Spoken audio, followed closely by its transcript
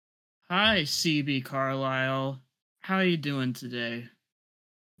Hi, CB Carlyle. How are you doing today?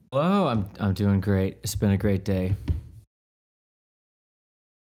 Hello, I'm doing great. It's been a great day.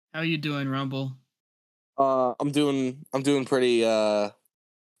 How you doing, Rumble? I'm doing pretty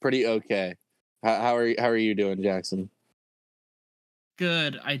okay. How are you doing, Jackson?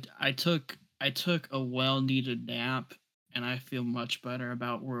 Good. I took a well-needed nap and I feel much better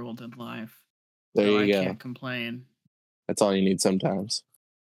about world and life. There So I you go. can't complain. That's all you need sometimes.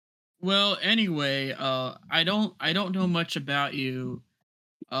 Well, anyway, I don't know much about you,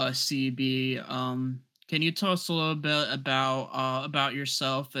 CB. Can you tell us a little bit about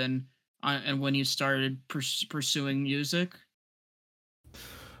yourself and when you started pursuing music?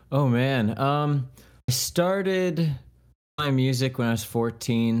 Oh man, I started playing music when I was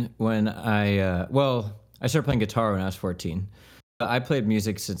 14. When I started playing guitar when I was 14. But I played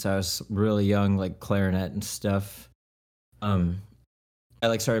music since I was really young, like clarinet and stuff. Um, I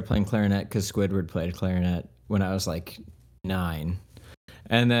like started playing clarinet because Squidward played clarinet when I was like 9,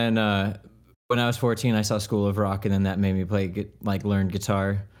 and then when I was 14, I saw School of Rock, and then that made me learn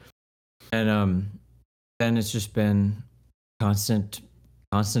guitar, and then it's just been constant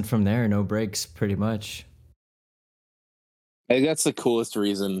constant from there, no breaks pretty much. I think that's the coolest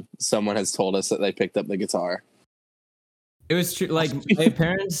reason someone has told us that they picked up the guitar. It was true. Like my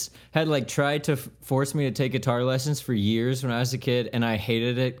parents had like tried to force me to take guitar lessons for years when I was a kid, and I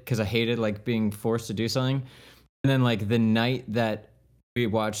hated it because I hated like being forced to do something. And then like the night that we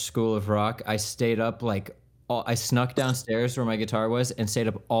watched School of Rock, I stayed up I snuck downstairs where my guitar was and stayed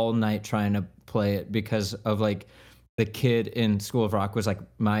up all night trying to play it because of like the kid in School of Rock was like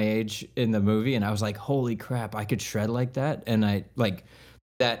my age in the movie, and I was like, holy crap, I could shred like that, and I like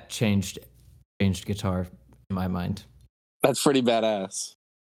that changed guitar in my mind. That's pretty badass.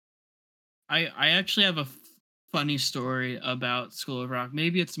 I actually have a funny story about School of Rock.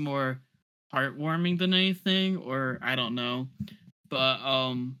 Maybe it's more heartwarming than anything, or I don't know. But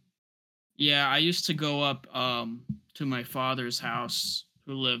yeah, I used to go up to my father's house,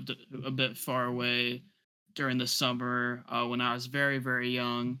 who lived a bit far away during the summer when I was very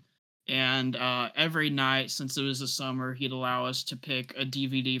young. And every night, since it was the summer, he'd allow us to pick a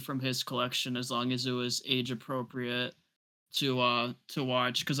DVD from his collection as long as it was age appropriate to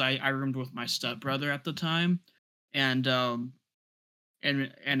watch because I roomed with my stepbrother at the time, and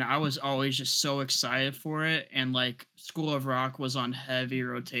and I was always just so excited for it, and like School of Rock was on heavy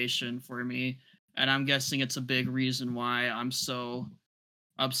rotation for me, and I'm guessing it's a big reason why I'm so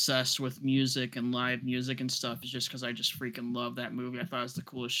obsessed with music and live music and stuff is just because I just freaking love that movie. I thought it was the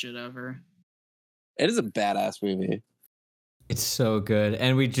coolest shit ever. It is a badass movie. It's so good.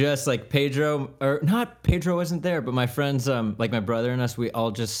 And we just like Pedro or not Pedro wasn't there, but my friends like my brother and us, we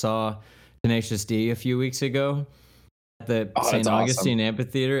all just saw Tenacious D a few weeks ago at the Oh, that's St. awesome. Augustine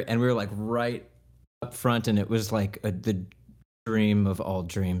Amphitheater, and we were like right up front, and it was like the dream of all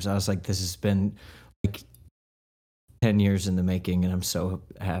dreams. I was like, this has been like 10 years in the making, and I'm so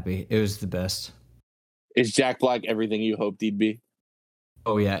happy. It was the best. Is Jack Black everything you hoped he'd be?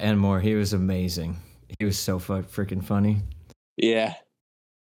 Oh yeah, and more. He was amazing. He was so freaking funny. Yeah.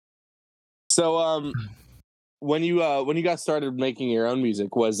 So when you got started making your own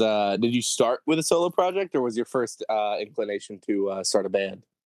music, was did you start with a solo project, or was your first inclination to start a band?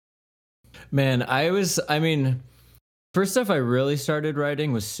 Man, I mean, first stuff I really started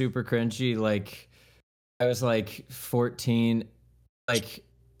writing was super cringy. Like I was like 14, like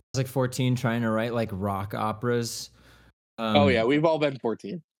I was like 14 trying to write like rock operas. Oh yeah, Um, we've all been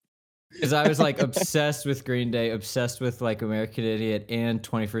 14. because I was like obsessed with Green Day, obsessed with like American Idiot and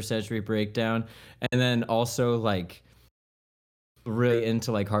 21st Century Breakdown, and then also like really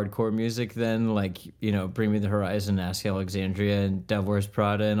into like hardcore music then, like, Bring Me the Horizon, Ask Alexandria, and Devil Wears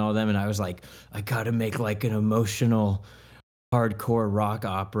Prada and all them. And I was like, I gotta make like an emotional hardcore rock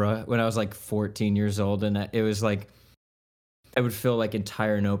opera when I was like 14 years old. And it was like, I would fill like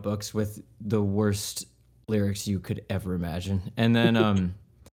entire notebooks with the worst lyrics you could ever imagine. And then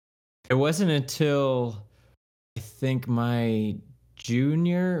it wasn't until I think my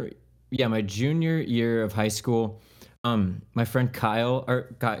junior year of high school, my friend Kyle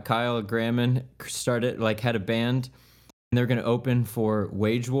Gramman started like had a band, and they're gonna open for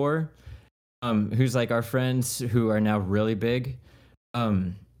Wage War, who's like our friends who are now really big.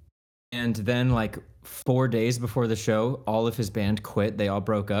 Um, and then like 4 days before the show, all of his band quit. They all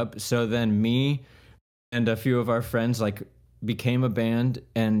broke up. So then me and a few of our friends like became a band,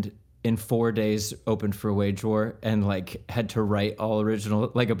 and in 4 days opened for Wage War, and like had to write all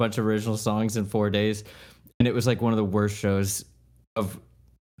original, like a bunch of original songs in 4 days. And it was like one of the worst shows of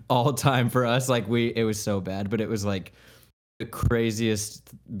all time for us. Like it was so bad, but it the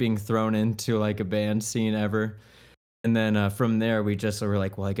craziest being thrown into like a band scene ever. And then from there, we just were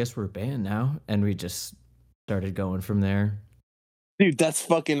like, well, I guess we're a band now, and we just started going from there. Dude, that's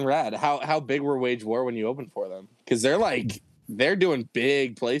fucking rad. How big were Wage War when you opened for them? Because they're doing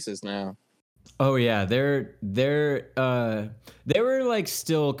big places now. Oh yeah, they were like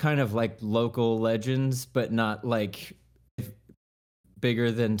still kind of like local legends, but not like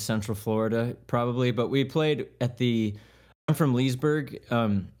bigger than Central Florida probably. But we played at the I'm from Leesburg,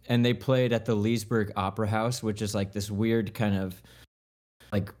 and they played at the Leesburg Opera House, which is like this weird kind of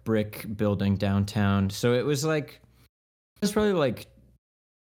like brick building downtown. So it was probably like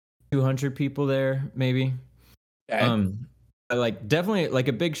 200 people there, maybe. Okay. Like definitely like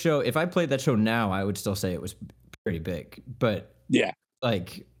a big show. If I played that show now, I would still say it was pretty big, but Yeah.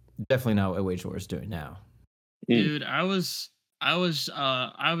 like definitely not what Wage War is doing now. Dude, I was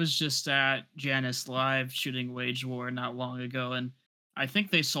just at Janice Live shooting Wage War not long ago, and I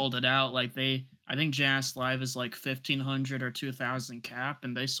think they sold it out. I think Janice Live is like 1,500 or 2,000 cap,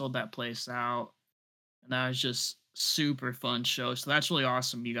 and they sold that place out. And that was just super fun show. So that's really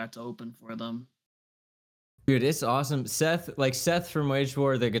awesome. You got to open for them. Dude, it's awesome. Seth from Wage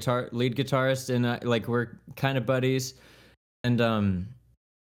War, the lead guitarist, and like we're kind of buddies. And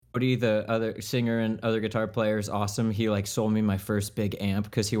Cody, the other singer and other guitar player, is awesome. He like sold me my first big amp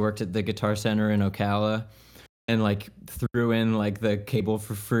because he worked at the Guitar Center in Ocala, and like threw in like the cable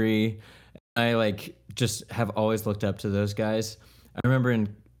for free. I like just have always looked up to those guys. I remember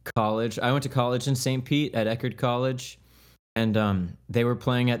in college, I went to college in St. Pete at Eckerd College, and they were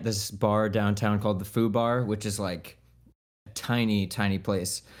playing at this bar downtown called the Foo Bar, which is like a tiny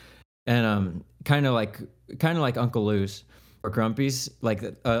place, and kind of like Uncle Lou's or Grumpy's, like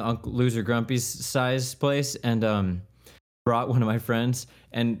Uncle Lou's or Grumpy's size place, and brought one of my friends,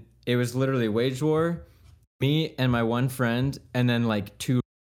 and it was literally Wage War, me and my one friend, and then like two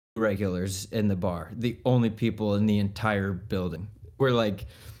regulars in the bar, the only people in the entire building. We're like,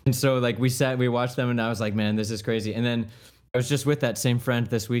 and so like we watched them, and I was like, man, this is crazy. And then I was just with that same friend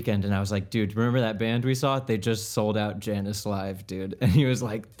this weekend, and I was like, dude, remember that band we saw? They just sold out Janice Live, dude. And he was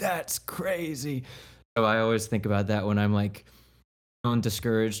like, that's crazy. So I always think about that when I'm like feeling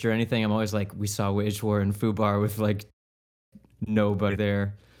discouraged or anything. I'm always like, we saw Wage War and Foo Bar with like nobody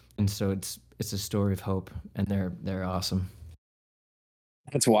there, and so it's a story of hope, and they're awesome.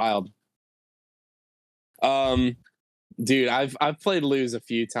 That's wild. Dude, I've played Lose a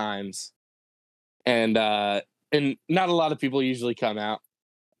few times, and not a lot of people usually come out.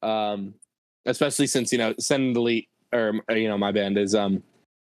 Especially since Send Delete, or my band is a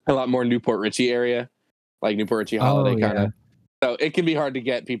lot more Newport Richie area, like Newport Richie Holiday kind of. So it can be hard to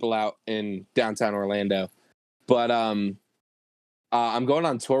get people out in downtown Orlando. But I'm going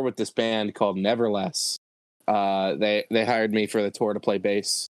on tour with this band called Neverless. They hired me for the tour to play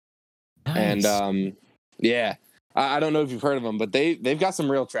bass. Nice. And yeah, I don't know if you've heard of them, but they've got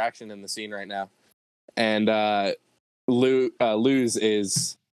some real traction in the scene right now. And Lose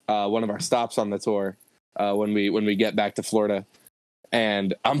is one of our stops on the tour when we get back to Florida.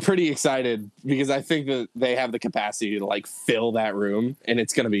 And I'm pretty excited because I think that they have the capacity to like fill that room, and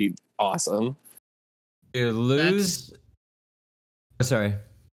it's going to be awesome. You lose. Sorry.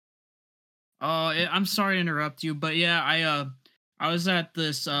 I'm sorry to interrupt you, but yeah, I was at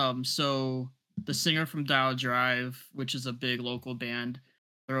this so the singer from Dial Drive, which is a big local band,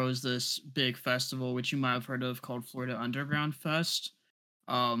 throws this big festival which you might have heard of called Florida Underground Fest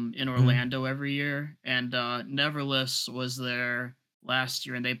in Orlando every year, and Neverless was there last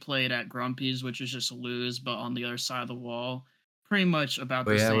year, and they played at Grumpy's, which is just a Lose but on the other side of the wall, pretty much about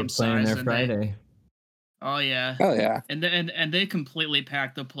the same We're playing size. there Friday. Oh yeah. Oh yeah. And they completely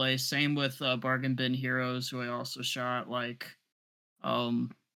packed the place. Same with Bargain Bin Heroes, who I also shot.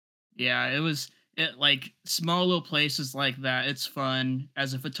 Yeah, it like small little places like that. It's fun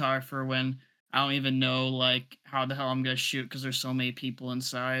as a photographer when I don't even know like how the hell I'm gonna shoot because there's so many people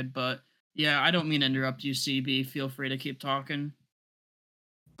inside. But yeah, I don't mean to interrupt you, CB. Feel free to keep talking.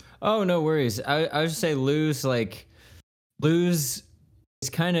 Oh, no worries. I would just say Lose is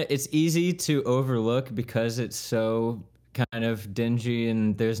it's easy to overlook because it's so kind of dingy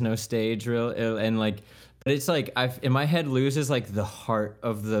and there's no stage and like, but it's like in my head, Lose is like the heart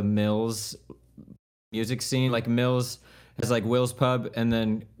of the Mills music scene. Like Mills has like Will's Pub and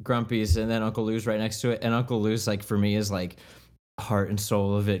then Grumpy's and then Uncle Lou's right next to it. And Uncle Lou's like for me is like heart and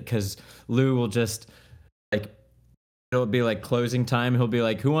soul of it, because Lou will just like, it'll be like closing time. He'll be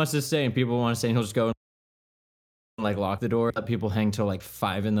like, who wants to stay? And people want to stay, and he'll just go and like lock the door, let people hang till like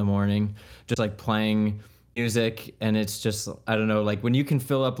 5 a.m, just like playing music. And it's just, I don't know, like when you can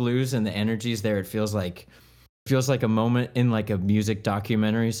fill up Lou's and the energy's there, it feels like feels like a moment in like a music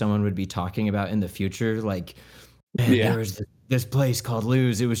documentary someone would be talking about in the future. Like, man, Yeah. there was this place called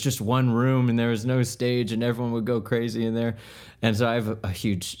Lou's. It was just one room and there was no stage and everyone would go crazy in there. And so I have a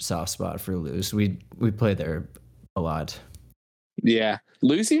huge soft spot for Lou's. We play there a lot. Yeah.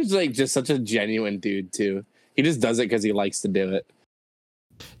 Lou seems like just such a genuine dude too. He just does it because he likes to do it.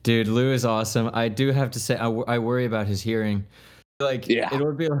 Dude, Lou is awesome. I do have to say, I worry about his hearing. Like, Yeah. it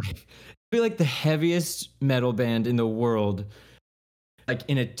would be like the heaviest metal band in the world, like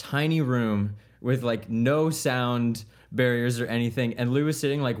in a tiny room with like no sound barriers or anything. And Lou is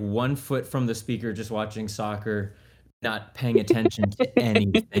sitting like 1 foot from the speaker, just watching soccer, not paying attention to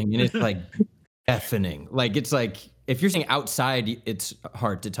anything. And it's like deafening. Like, it's like, if you're sitting outside, it's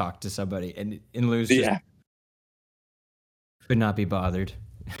hard to talk to somebody. And Lou's just Yeah. could not be bothered.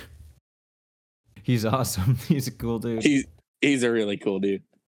 He's awesome. He's a cool dude. He's a really cool dude.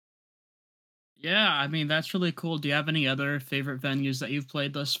 Yeah, I mean, that's really cool. Do you have any other favorite venues that you've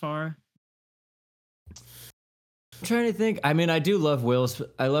played thus far? I'm trying to think. I mean, I do love Will's.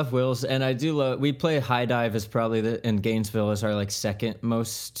 I love Will's, and I do love. We play High Dive is probably in Gainesville is our like second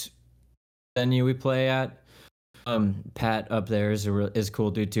most venue we play at. Pat up there is is a cool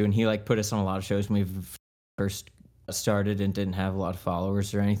dude too, and he like put us on a lot of shows when we first started and didn't have a lot of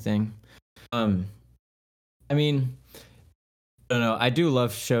followers or anything. I mean, I don't know. I do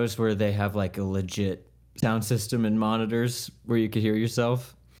love shows where they have like a legit sound system and monitors where you could hear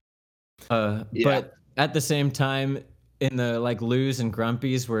yourself. Yeah. But at the same time, in the like Lou's and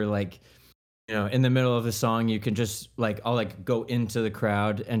Grumpy's, where like, you know, in the middle of the song, you can just like, I'll like go into the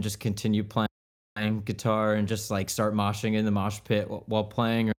crowd and just continue playing guitar and just like start moshing in the mosh pit while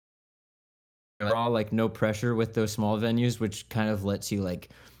playing. Or all like no pressure with those small venues, which kind of lets you like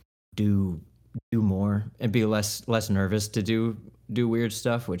do more and be less nervous to do weird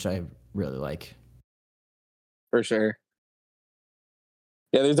stuff, which I really like. For sure.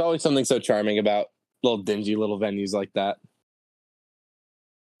 Yeah, there's always something so charming about little dingy little venues like that.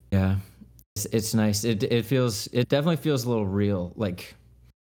 Yeah, it's nice. It definitely feels a little real. Like,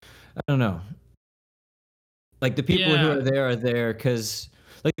 I don't know. Like the people who are there because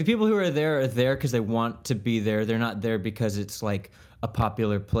like the people who are there because they want to be there. They're not there because it's like a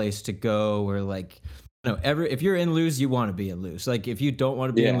popular place to go or like, you know, if you're in Lou's, you want to be in Lou's. Like if you don't want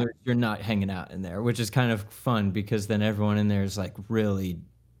to be in Lou's, you're not hanging out in there, which is kind of fun because then everyone in there is like really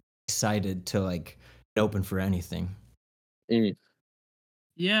excited to like open for anything.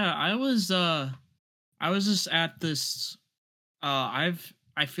 Yeah, I was just at this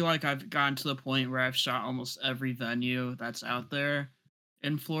I feel like I've gotten to the point where I've shot almost every venue that's out there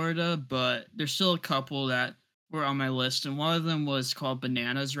in Florida, but there's still a couple that were on my list, and one of them was called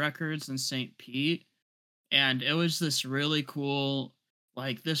Bananas Records in St. Pete, and it was this really cool,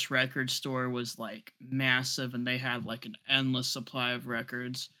 like, this record store was like massive and they had like an endless supply of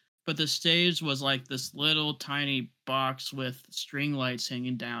records, but the stage was like this little tiny box with string lights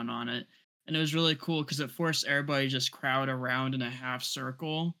hanging down on it, and it was really cool because it forced everybody to just crowd around in a half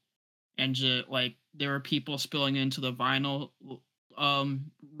circle, and just like there were people spilling into the vinyl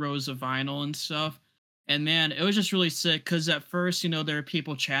rows of vinyl and stuff. And man, it was just really sick because at first, you know, there were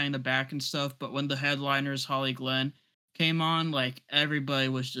people chatting in the back and stuff, but when the headliners Holly Glenn came on, like everybody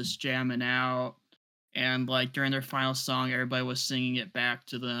was just jamming out, and like during their final song everybody was singing it back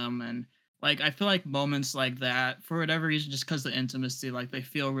to them. And like I feel like moments like that, for whatever reason, just because the intimacy, like they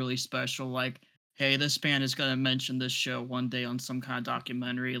feel really special. Like, hey, this band is gonna mention this show one day on some kind of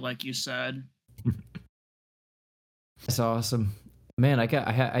documentary, like you said. That's awesome, man.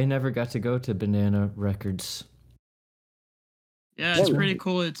 I never got to go to Banana Records. Yeah, it's pretty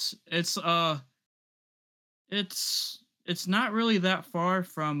cool. It's not really that far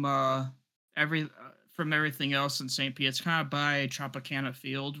from from everything else in St. Pete. It's kind of by Tropicana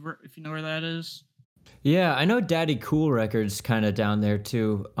Field, if you know where that is. Yeah, I know Daddy Cool Records kind of down there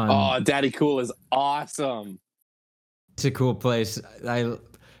too. Oh, Daddy Cool is awesome. It's a cool place. I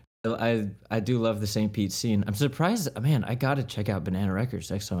do love the St. Pete scene. I'm surprised, man. I gotta check out Banana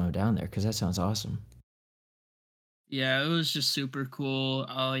Records next time I'm down there because that sounds awesome. Yeah, it was just super cool.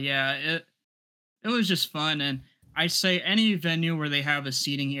 Oh yeah, it was just fun, and I say any venue where they have a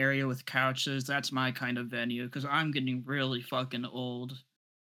seating area with couches, that's my kind of venue because I'm getting really fucking old.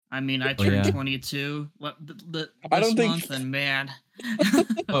 I mean, I turned 22 this month, and man.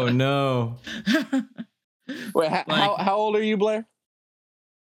 Oh no. Wait, how old are you, Blair?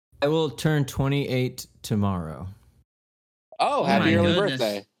 I will turn 28 tomorrow. Oh, happy early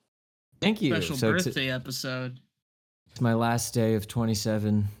birthday. Thank you. Special birthday episode. It's my last day of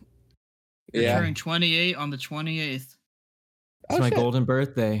 27. You're turning 28 on the 28th. It's my golden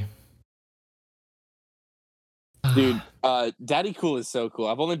birthday. Dude, Daddy Cool is so cool.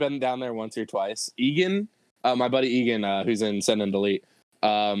 I've only been down there once or twice. Egan, my buddy Egan, who's in Send and Delete,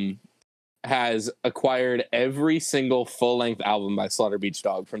 has acquired every single full-length album by Slaughter Beach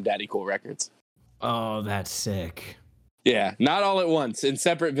Dog from Daddy Cool Records. Oh, that's sick. Yeah, not all at once, in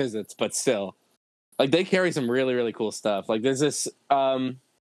separate visits, but still. Like, they carry some really, really cool stuff. Like, there's this...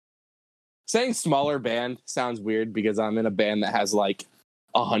 saying smaller band sounds weird because I'm in a band that has, like,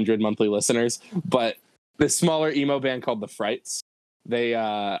 100 monthly listeners, but this smaller emo band called The Frights, they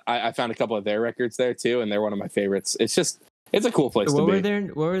I found a couple of their records there too, and they're one of my favorites. It's a cool place to be. What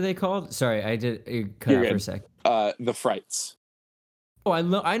were they called? Sorry, you cut out for a sec. The Frights. Oh,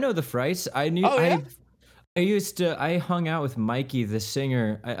 I know The Frights. I knew. Oh, yeah? I hung out with Mikey, the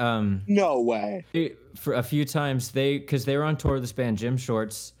singer. No way. For a few times, because they were on tour with this band, Gym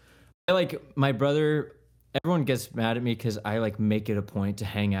Shorts. My brother. Everyone gets mad at me because I make it a point to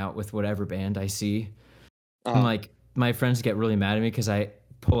hang out with whatever band I see. And my friends get really mad at me because I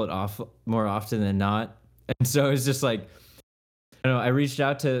pull it off more often than not. And so it's just I reached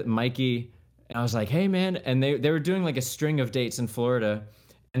out to Mikey and I was like, hey man, and they were doing a string of dates in Florida.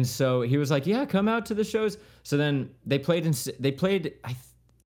 And so he was like, yeah, come out to the shows. So then I think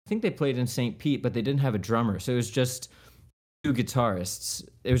they played in St. Pete, but they didn't have a drummer. So it was just two guitarists.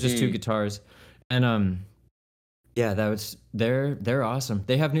 It was just two guitars. And yeah, they're awesome.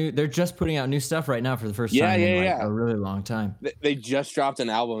 They're just putting out new stuff right now for the first time in a really long time. They just dropped an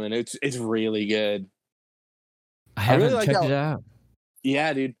album and it's really good. I haven't checked it out.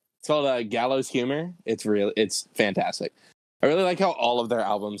 Yeah, dude. It's called Gallows Humor. It's fantastic. I really like how all of their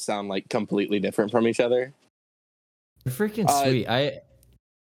albums sound completely different from each other. They're freaking sweet.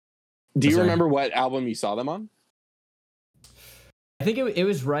 Do you remember what album you saw them on? I think it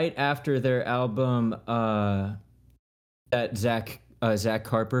was right after their album that Zach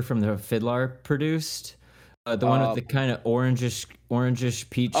Carper from the Fiddler produced. The one with the kind of orangish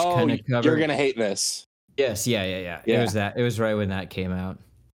peach kind of cover. You're Gonna Hate This. Yes, yeah. It was that. It was right when that came out.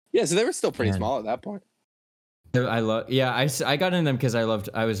 Yeah, so they were still pretty small at that point. I got in them because I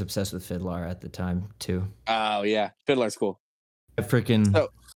was obsessed with Fiddler at the time too. Oh yeah, Fiddler's cool. A freaking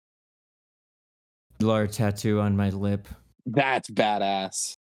Fiddler tattoo on my lip. That's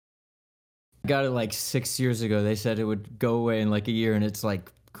badass. I got it 6 years ago. They said it would go away in a year, and it's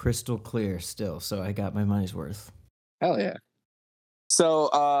crystal clear still. So I got my money's worth. Hell yeah. So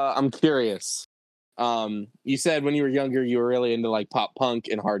I'm curious. You said when you were younger, you were really into pop punk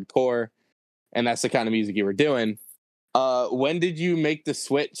and hardcore, and that's the kind of music you were doing. When did you make the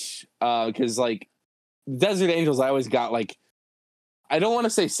switch? Because Desert Angels, I always got I don't want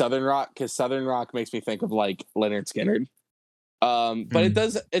to say Southern rock because Southern rock makes me think of Lynyrd Skynyrd. But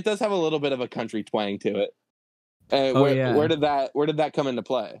it does have a little bit of a country twang to it. Where did that come into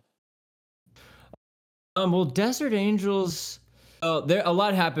play? Well, Desert Angels. Oh, a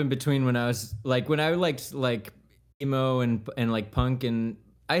lot happened between when I was when I liked emo and punk, and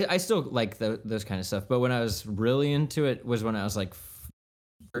I still like those kind of stuff. But when I was really into it was when I was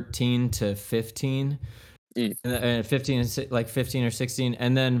 13 to 15. And 15 15 or 16,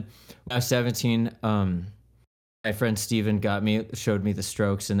 and then when I was 17, my friend Steven showed me the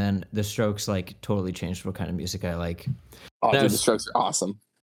Strokes, and then the Strokes totally changed what kind of music I like. Oh, dude, the Strokes are awesome.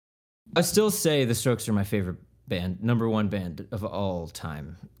 I still say the Strokes are my favorite band, number one band of all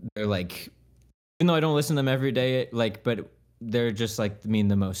time. They're even though I don't listen to them every day, but they're just mean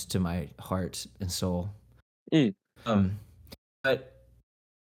the most to my heart and soul. But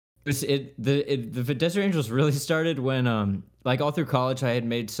the Desert Angels really started when all through college I had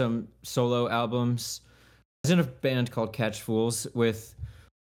made some solo albums. I was in a band called Catch Fools with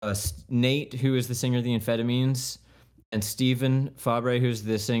Nate, who is the singer of the Amphetamines, and Stephen Fabre, who's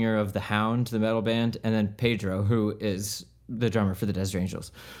the singer of The Hound, the metal band, and then Pedro, who is the drummer for the Desert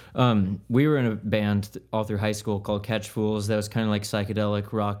Angels. We were in a band all through high school called Catch Fools. That was kind of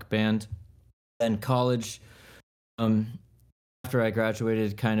psychedelic rock band. Then college, after I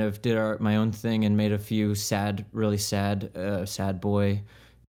graduated, kind of did my own thing and made a few really sad boy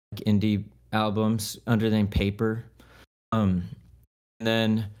indie albums under the name Paper. And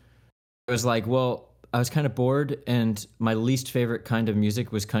then I was well, I was kind of bored, and my least favorite kind of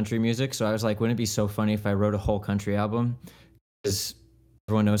music was country music. So I was wouldn't it be so funny if I wrote a whole country album? Because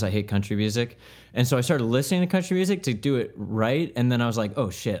everyone knows I hate country music. And so I started listening to country music to do it right. And then I was oh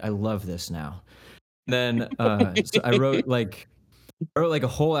shit, I love this now. And then so I wrote a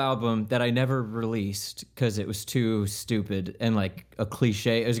whole album that I never released because it was too stupid and a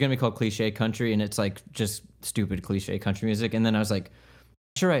cliche. It was gonna be called Cliche Country, and it's just stupid cliche country music. And then I was I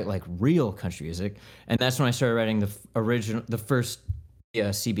should write real country music, and that's when I started writing the first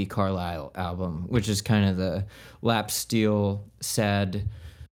CB Carlyle album, which is kind of the lap steel, sad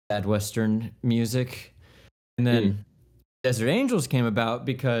Western music. And then Desert Angels came about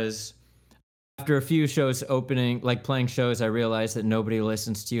because after a few shows opening, like playing shows, I realized that nobody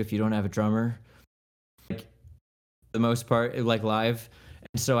listens to you if you don't have a drummer. Like the most part, like live.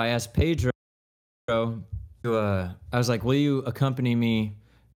 And so I asked Pedro to, I was like, will you accompany me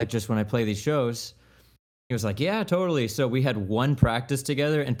like just when I play these shows? He was like, yeah, totally. So we had one practice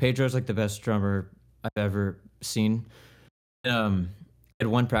together, and Pedro's like the best drummer I've ever seen. Had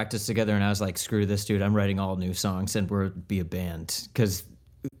one practice together, and I was like, screw this, dude. I'm writing all new songs, and we'll be a band because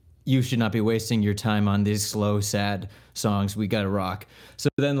you should not be wasting your time on these slow, sad songs. We gotta rock. So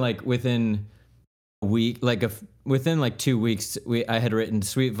then, like within a week, within like 2 weeks, I had written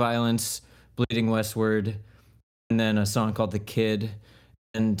Sweet Violence, Bleeding Westward, and then a song called The Kid,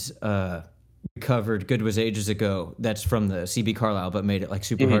 and we covered Good Was Ages Ago. That's from the CB Carlyle, but made it like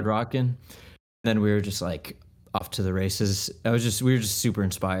super hard rocking. Then we were just like off to the races. We were just super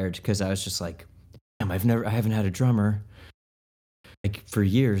inspired because I was just like, damn, I haven't had a drummer like for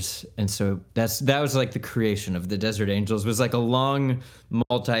years. And so that was like the creation of the Desert Angels. It was like a long,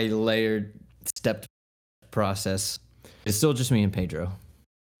 multi-layered step process. It's still just me and Pedro.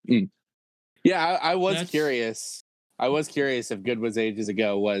 Yeah, I was curious. I was curious if Good Was Ages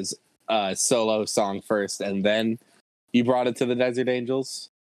Ago was a solo song first, and then you brought it to the Desert Angels.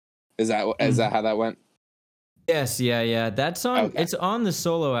 Is that how that went? Yes, yeah. That song, It's on the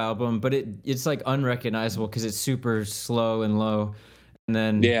solo album, but it's like unrecognizable because it's super slow and low. And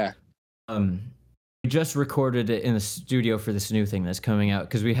then we just recorded it in the studio for this new thing that's coming out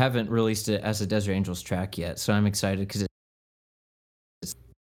because we haven't released it as a Desert Angels track yet. So I'm excited because it's...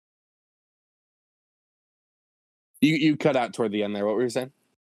 You cut out toward the end there. What were you saying?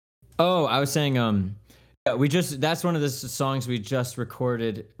 Oh, I was saying that's one of the songs we just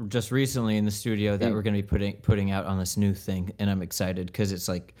recorded just recently in the studio that we're going to be putting out on this new thing, and I'm excited because it's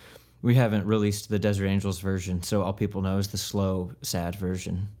like we haven't released the Desert Angels version, so all people know is the slow, sad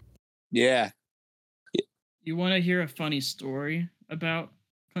version. Yeah. You want to hear a funny story about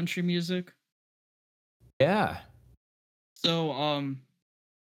country music? Yeah. So, I'm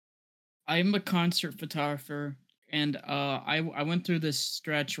a concert photographer, and I went through this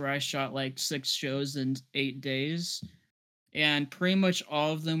stretch where I shot like 6 shows in 8 days, and pretty much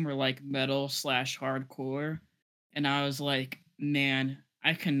all of them were like metal/hardcore, and I was like, man,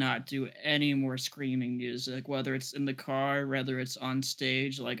 I cannot do any more screaming music, whether it's in the car, whether it's on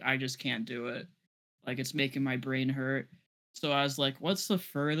stage. Like, I just can't do it. Like, it's making my brain hurt. So I was like, what's the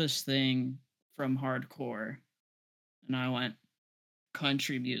furthest thing from hardcore? And I went,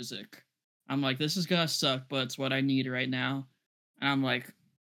 country music. I'm like, this is gonna suck, but it's what I need right now. And I'm like,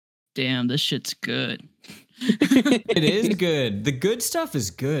 damn, this shit's good. It is good. The good stuff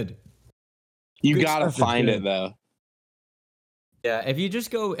is good. You gotta find it though. Yeah, if you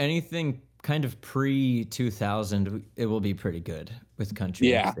just go anything kind of pre-2000, it will be pretty good with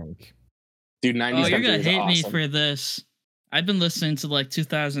country, I think. Dude, 90s you're gonna hate awesome. me for this. I've been listening to like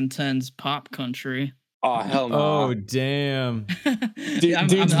 2010s pop country. Oh, hell no. Oh, damn.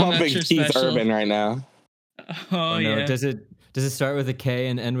 Dude's bumping Keith Urban right now. Oh, no. Yeah. Does it start with a K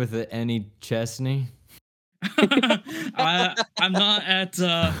and end with an Annie Chesney? I'm not at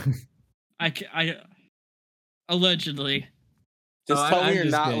I allegedly. Just tell me you're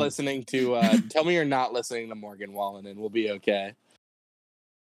not listening to tell me you're not listening to Morgan Wallen and we'll be okay.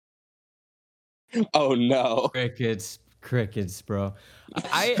 Oh no. Crickets, bro.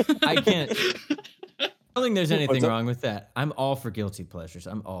 I can't. I don't think there's anything wrong with that. I'm all for guilty pleasures.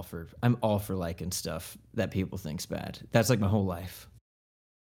 I'm all for liking stuff that people think's bad. That's like my whole life.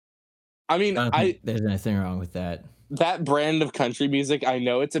 I mean, I don't think there's anything wrong with that. That brand of country music, I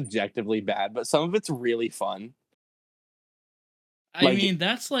know it's objectively bad, but some of it's really fun. I mean,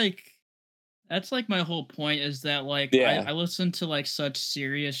 that's like my whole point is that like I listen to like such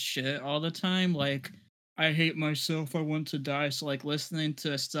serious shit all the time. Like, I hate myself, I want to die. So like listening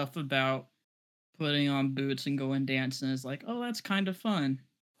to stuff about putting on boots and going dancing is like, oh, that's kind of fun.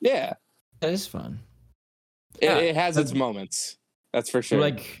 Yeah, that is fun. It has its moments. That's for sure.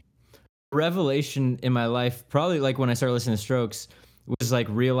 Like, revelation in my life, probably like when I started listening to Strokes, was like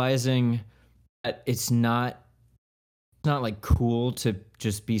realizing that it's not like cool to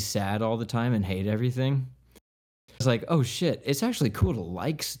just be sad all the time and hate everything. It's like, oh shit, it's actually cool to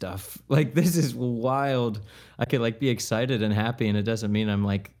like stuff. Like, this is wild. I could like be excited and happy, and it doesn't mean I'm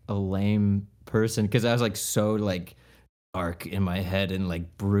like a lame person, because I was like so like dark in my head and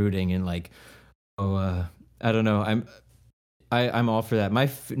like brooding and like, I don't know. I'm all for that. My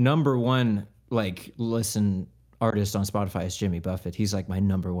number one like listen artist on Spotify is Jimmy Buffett. He's like my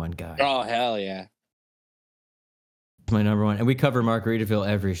number one guy. Oh hell yeah! My number one, and we cover Margaritaville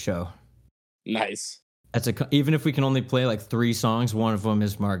every show. Nice. Even if we can only play like 3 songs, one of them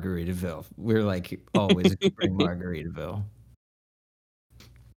is Margaritaville. We're like always bring Margaritaville.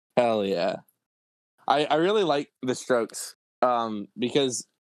 Hell yeah! I really like the Strokes because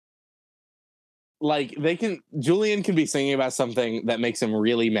like Julian can be singing about something that makes him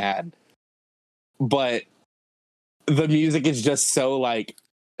really mad, but the music is just so like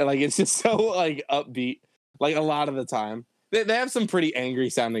it's just so like upbeat. Like a lot of the time, they have some pretty angry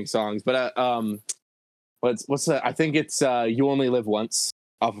sounding songs, but what's that? I think it's "You Only Live Once"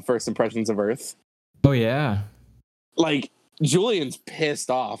 off of First Impressions of Earth. Oh yeah, like Julian's pissed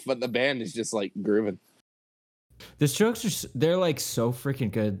off, but the band is just like grooving. The Strokes they're like so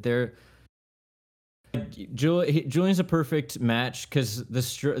freaking good. They're Julian's a perfect match because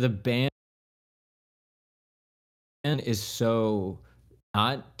the band is so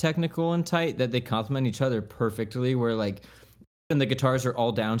not technical and tight that they complement each other perfectly. Where like, and the guitars are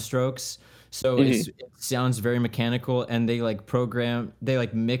all downstrokes, so it sounds very mechanical. And they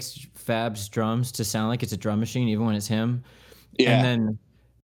like mix Fab's drums to sound like it's a drum machine, even when it's him. Yeah. And then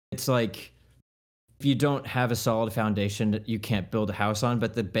it's like, if you don't have a solid foundation, you can't build a house on.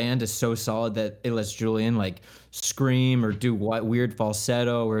 But the band is so solid that it lets Julian like scream or do weird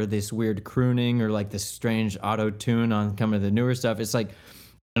falsetto or this weird crooning or like this strange auto tune on some of the newer stuff. It's like,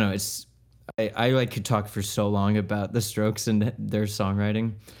 I don't know. I like could talk for so long about the Strokes and their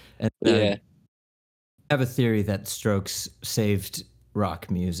songwriting. And I have a theory that Strokes saved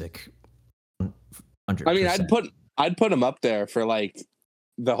rock music. 100%. I mean, I'd put them up there for like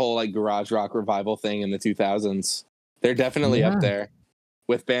the whole like garage rock revival thing in the 2000s. They're definitely up there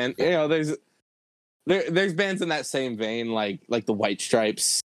with band. You know, there's bands in that same vein, like the White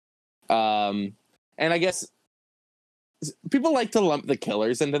Stripes, and I guess people like to lump the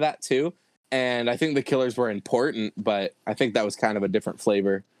Killers into that too. And I think the Killers were important, but I think that was kind of a different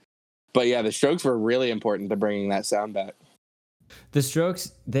flavor. But yeah, the Strokes were really important to bringing that sound back. The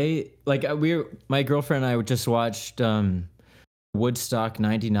Strokes, they like my girlfriend and I just watched Woodstock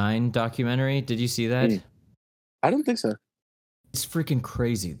 99 documentary. Did you see that? I don't think so. It's freaking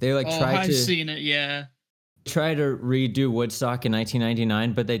crazy. They like I've seen it, yeah. Try to redo Woodstock in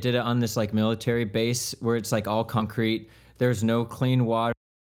 1999, but they did it on this like military base where it's like all concrete. There's no clean water.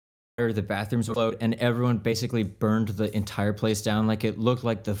 The bathrooms float, and everyone basically burned the entire place down. Like it looked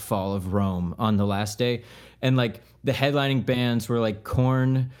like the fall of Rome on the last day. And like the headlining bands were like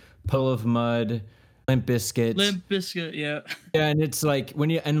Korn, Puddle of Mud, Limp Bizkit, yeah. Yeah, and it's like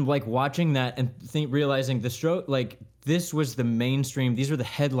when you and like watching that and realizing the Stroke, like this was the mainstream. These were the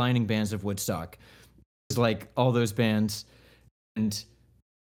headlining bands of Woodstock. It's like all those bands, and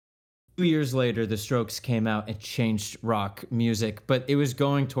 2 years later, the Strokes came out and changed rock music, but it was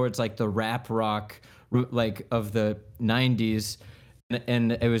going towards like the rap rock, like of the 90s,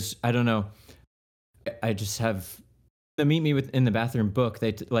 and it was, I don't know. I just have the Meet Me in the Bathroom book.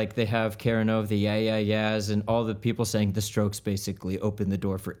 They have Karen O of the Yeah Yeah Yeahs and all the people saying the Strokes basically opened the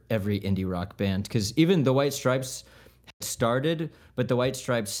door for every indie rock band, because even the White Stripes had started, but the White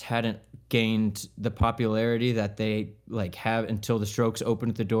Stripes hadn't gained the popularity that they like have until the Strokes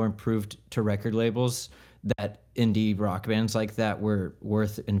opened the door and proved to record labels that indie rock bands like that were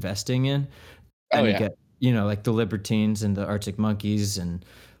worth investing in. And you get, you know, like the Libertines and the Arctic Monkeys and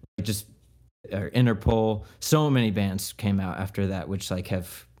just Interpol. So many bands came out after that, which like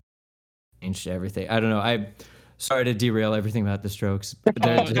have changed everything. I don't know. I'm sorry to derail everything about the Strokes.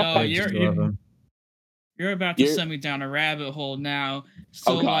 You're about to send me down a rabbit hole now.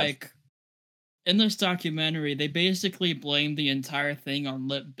 So like in this documentary, they basically blamed the entire thing on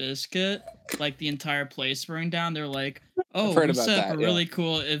Limp Bizkit. Like the entire place burned down. They're like, "Oh, we set up a really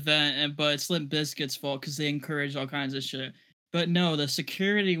cool event, but it's Limp Bizkit's fault because they encouraged all kinds of shit." But no, the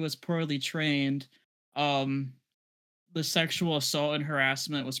security was poorly trained. The sexual assault and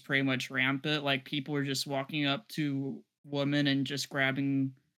harassment was pretty much rampant. Like people were just walking up to women and just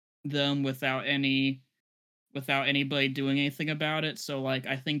grabbing them without anybody doing anything about it. So like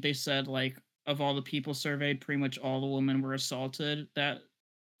I think they said like of all the people surveyed, pretty much all the women were assaulted that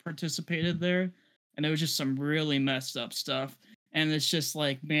participated there. And it was just some really messed up stuff. And it's just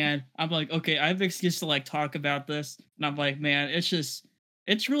like, man, I'm like, okay, I have excuse to like talk about this. And I'm like, man, it's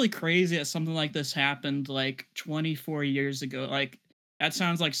really crazy that something like this happened like 24 years ago. Like that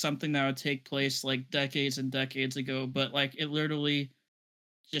sounds like something that would take place like decades and decades ago. But like it literally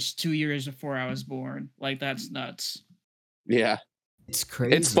just 2 years before I was born. Like that's nuts. Yeah. It's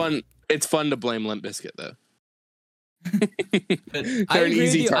crazy. It's fun to blame Limp Bizkit though. I agree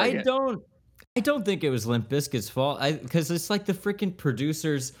with you. I don't think it was Limp Bizkit's fault. Because it's like the freaking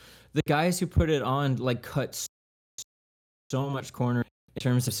producers, the guys who put it on, like cut so much corner in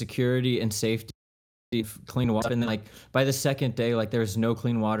terms of security and safety, clean water, and then like by the second day, like there was no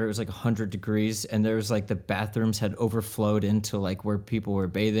clean water. It was like 100 degrees, and there was like the bathrooms had overflowed into like where people were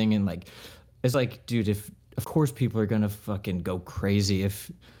bathing, and like it's like, dude, if of course people are gonna fucking go crazy if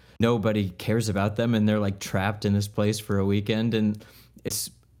nobody cares about them and they're like trapped in this place for a weekend, and it's.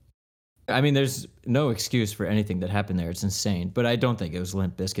 I mean, there's no excuse for anything that happened there. It's insane, but I don't think it was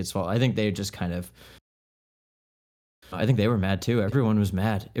Limp Bizkit's fault. I think they just kind of. I think they were mad too. Everyone was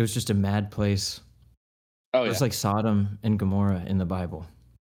mad. It was just a mad place. Oh, It was like Sodom and Gomorrah in the Bible.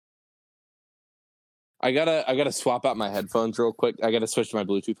 I gotta swap out my headphones real quick. I gotta switch to my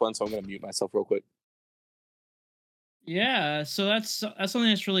Bluetooth one, so I'm gonna mute myself real quick. Yeah, so that's something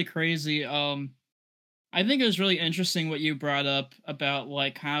that's really crazy. I think it was really interesting what you brought up about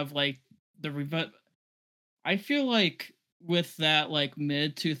like kind of like I feel like with that like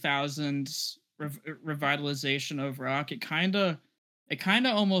mid 2000s revitalization of rock, it kind of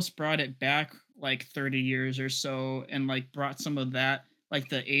almost brought it back like 30 years or so, and like brought some of that like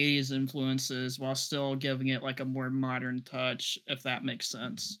the 80s influences while still giving it like a more modern touch, if that makes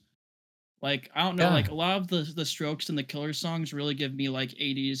sense. Like I don't know, Yeah. like a lot of the Strokes and the Killer songs really give me like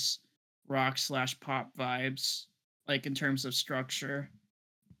 80s rock slash pop vibes, like in terms of structure.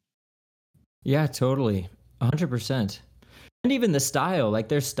 Yeah, totally. 100%. And even the style, like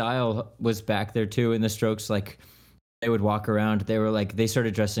their style was back there too. In the Strokes, like they would walk around. They were like, they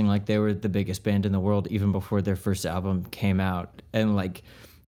started dressing like they were the biggest band in the world even before their first album came out. And like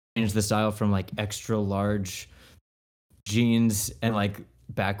changed the style from like extra large jeans and like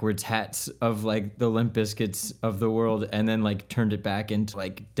backwards hats of like the Limp Bizkits of the world, and then like turned it back into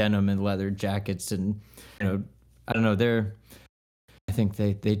like denim and leather jackets. And, I don't know, I think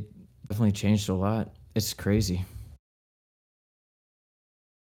they definitely changed a lot. It's crazy.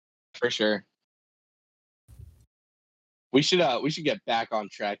 For sure. We should get back on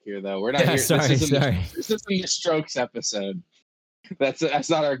track here though. We're not Yeah, here. sorry. This isn't the Strokes episode. That's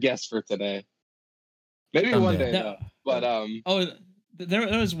not our guest for today. Maybe one Someday. day though. But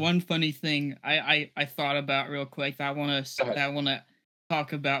There was one funny thing I thought about real quick that Go ahead. I want to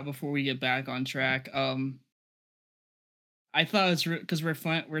talk about before we get back on track. I thought it was because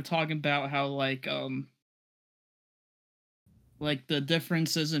we're talking about how like the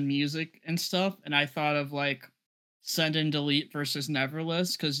differences in music and stuff, and I thought of like Send and Delete versus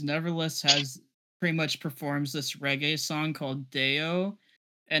Neverless, because Neverless has pretty much performs this reggae song called Deo,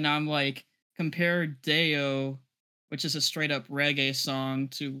 and I'm like, compare Deo, which is a straight up reggae song,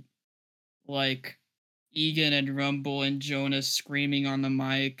 to like Egan and Rumble and Jonas screaming on the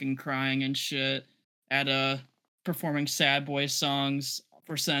mic and crying and shit at performing sad boy songs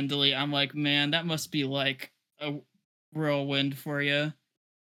for Send Delete. I'm like, man, that must be like a whirlwind for you.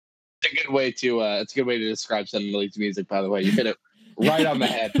 It's a good way to describe some of Delete's music, by the way. You hit it right on the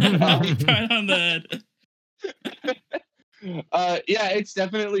head. Right on the head. Yeah, it's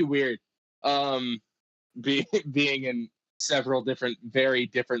definitely weird. Being in several very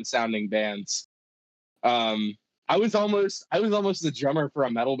different sounding bands. I was almost the drummer for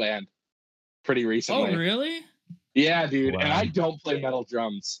a metal band pretty recently. Oh, really? Yeah, dude. Wow. And I don't play metal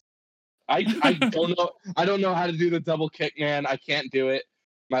drums. I don't know how to do the double kick, man. I can't do it.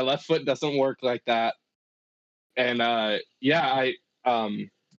 My left foot doesn't work like that. And really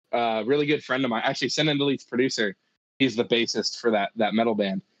good friend of mine, actually Send and Delete's producer, he's the bassist for that metal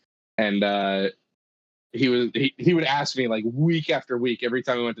band. And he would ask me like week after week, every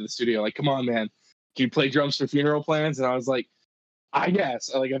time we went to the studio, like, come on, man, can you play drums for Funeral Plans? And I was like, I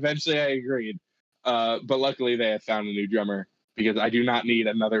guess. Like, eventually I agreed. But luckily they had found a new drummer, because I do not need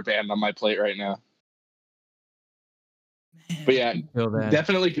another band on my plate right now. Man. But yeah, that.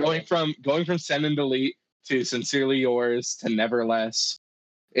 definitely going from Send and Delete to Sincerely Yours to Neverless,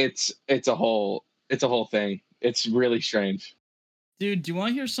 it's a whole thing. It's really strange. Dude, do you want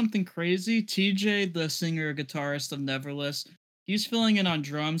to hear something crazy? TJ, the singer guitarist of Neverless, he's filling in on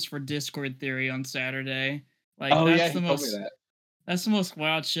drums for Discord Theory on Saturday. Like, Oh that's yeah, the he told most me that. that's the most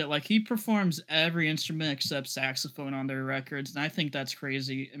wild shit. Like, he performs every instrument except saxophone on their records, and I think that's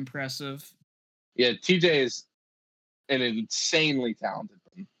crazy impressive. Yeah, TJ is an insanely talented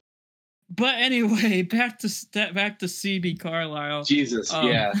one. But anyway, back to CB Carlyle. Jesus,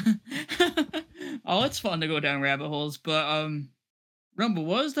 yeah. Oh, it's fun to go down rabbit holes. But Rumble,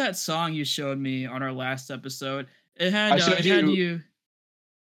 what was that song you showed me on our last episode? It had you.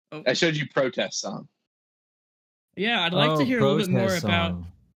 Oh. I showed you Protest Song. Yeah, I'd like to hear a little bit more song.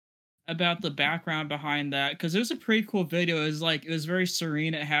 about the background behind that, because it was a pretty cool video. It was very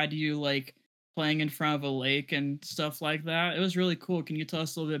serene. It had you like playing in front of a lake and stuff like that. It was really cool. Can you tell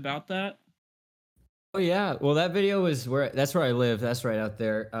us a little bit about that? Oh yeah. Well, that video was that's where I live. That's right out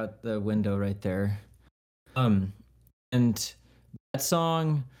there, out the window right there. Um, and that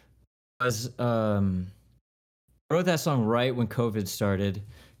song was I wrote that song right when COVID started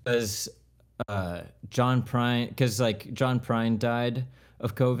because John Prine, because like John Prine died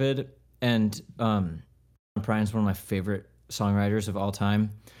of COVID, and John Prine's one of my favorite songwriters of all time.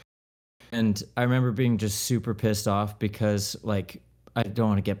 And I remember being just super pissed off because like I don't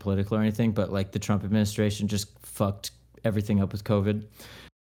want to get political or anything, but like the Trump administration just fucked everything up with COVID.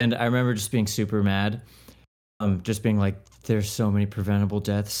 And I remember just being super mad. Just being like, there's so many preventable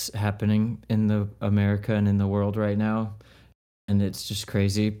deaths happening in the America and in the world right now, and it's just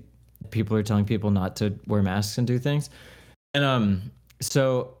crazy. People are telling people not to wear masks and do things, and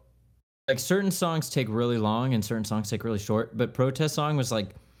so like certain songs take really long and certain songs take really short. But protest song was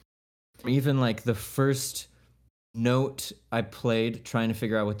like even like the first note I played trying to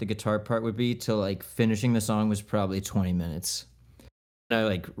figure out what the guitar part would be to like finishing the song was probably 20 minutes. And I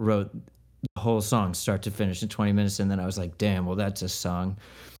like wrote the whole song start to finish in 20 minutes, and then I was like, damn, well that's a song.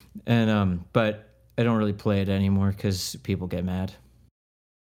 And but I don't really play it anymore because people get mad.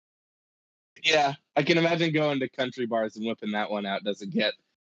 Yeah, I can imagine going to country bars and whipping that one out doesn't get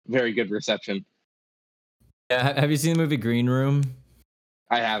very good reception. Yeah, have you seen the movie Green Room?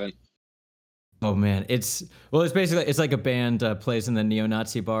 I haven't. Oh man, it's basically it's like a band plays in the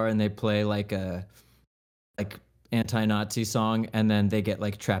neo-Nazi bar and they play like a like anti-Nazi song, and then they get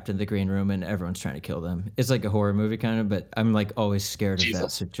like trapped in the green room and everyone's trying to kill them. It's like a horror movie kind of, but I'm like always scared of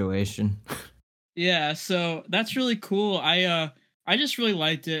that situation. Yeah, so that's really cool. I just really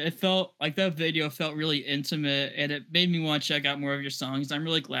liked it. It felt like that video felt really intimate and it made me want to check out more of your songs. I'm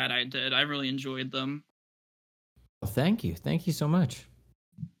really glad I did. I really enjoyed them. Well, thank you. Thank you so much.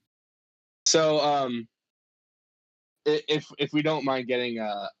 So if we don't mind getting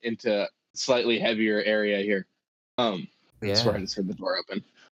into slightly heavier area here. Yeah. Sorry, I just heard the door open.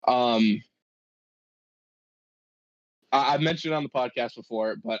 I've mentioned it on the podcast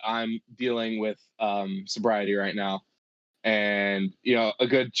before, but I'm dealing with sobriety right now, and you know a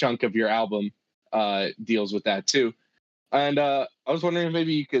good chunk of your album deals with that too. And I was wondering if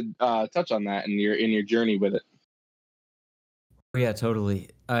maybe you could touch on that in your journey with it. Oh, yeah, totally.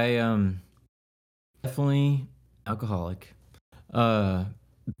 I definitely alcoholic.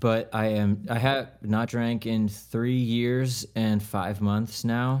 But I have not drank in 3 years and 5 months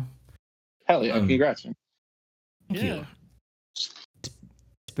now. Hell yeah, congrats, man. Thank you.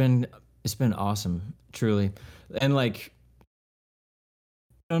 It's been awesome, truly. And like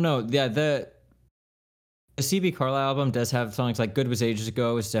I don't know, yeah, the CB Carlyle album does have songs like Good Was Ages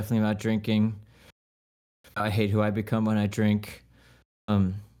Ago. It's definitely about drinking. I Hate Who I Become When I Drink.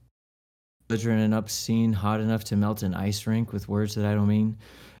 Belligerent and obscene, hot enough to melt an ice rink with words that I don't mean.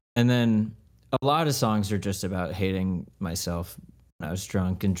 And then a lot of songs are just about hating myself when I was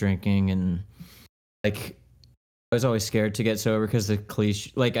drunk and drinking, and like I was always scared to get sober because the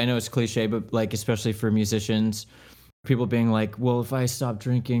cliche, like I know it's cliche, but like especially for musicians, people being like, well, if I stop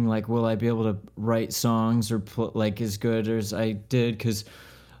drinking, like will I be able to write songs or put like as good as I did because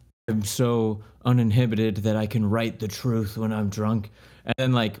I'm so uninhibited that I can write the truth when I'm drunk. And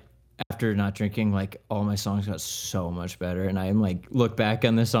then like after not drinking, like all my songs got so much better. And I'm like look back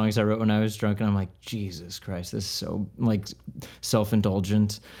on the songs I wrote when I was drunk and I'm like, Jesus Christ, this is so like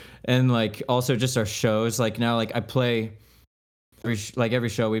self-indulgent. And like also just our shows, like now like I play every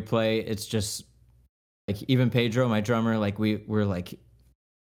show we play, it's just like even Pedro, my drummer, like we're like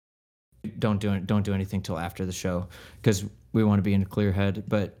don't do anything till after the show because we want to be in a clear head.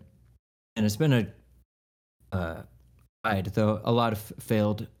 But and it's been a ride, though a lot of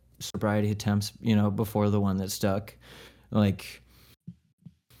failed sobriety attempts, you know, before the one that stuck. Like,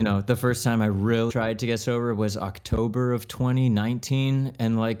 you know, the first time I really tried to get sober was October of 2019,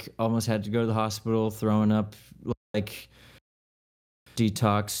 and like almost had to go to the hospital, throwing up, like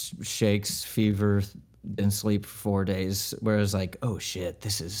detox, shakes, fever, didn't sleep for 4 days. Whereas like, oh shit,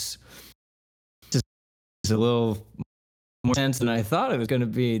 this is a little more intense than I thought it was going to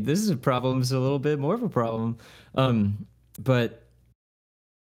be. This is a problem. It's a little bit more of a problem. But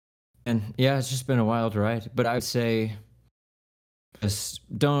and yeah, it's just been a wild ride. But I would say just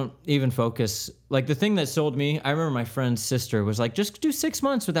don't even focus. Like the thing that sold me, I remember my friend's sister was like, just do 6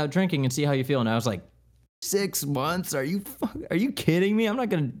 months without drinking and see how you feel. And I was like, 6 months? Are you kidding me? I'm not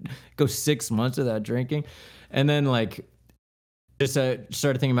going to go 6 months without drinking. And then like just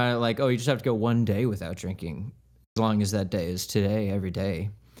started thinking about it like, oh, you just have to go 1 day without drinking as long as that day is today, every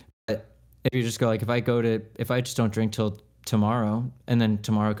day. But if you just go like, if I just don't drink till tomorrow, and then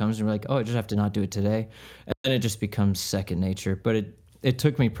tomorrow comes and we're like, oh, I just have to not do it today, and then it just becomes second nature. But it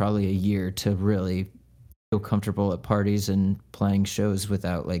took me probably a year to really feel comfortable at parties and playing shows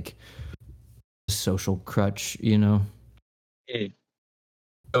without like a social crutch, you know. Mm.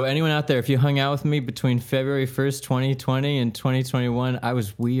 So anyone out there, if you hung out with me between February 1st, 2020 and 2021, I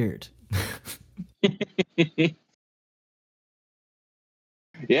was weird.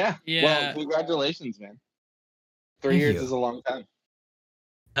 Yeah. Yeah. Well, congratulations, man. 3 Thank years you. is a long time.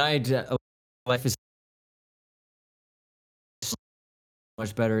 Life is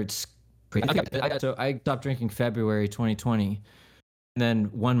much better. It's crazy. So I stopped drinking February 2020. And then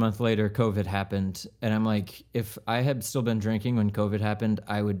 1 month later, COVID happened. And I'm like, if I had still been drinking when COVID happened,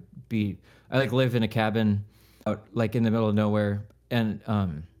 I like live in a cabin out like in the middle of nowhere. And I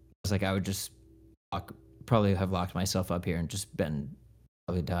was like, I would just probably have locked myself up here and just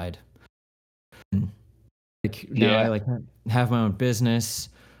probably died. And like now I Yeah. like have my own business.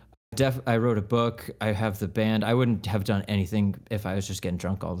 I wrote a book. I have the band. I wouldn't have done anything if I was just getting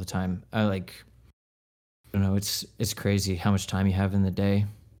drunk all the time. I don't know. It's crazy how much time you have in the day.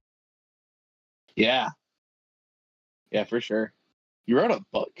 Yeah. Yeah, for sure. You wrote a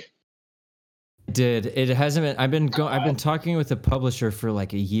book. Did it hasn't been I've Wow. been talking with a publisher for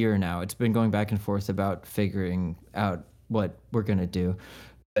like a year now. It's been going back and forth about figuring out what we're gonna do.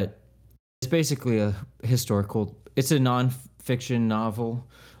 But it's basically it's a non-fiction novel.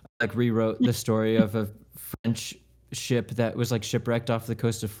 I like rewrote the story of a French ship that was like shipwrecked off the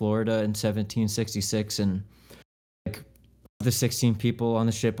coast of Florida in 1766, and like of the 16 people on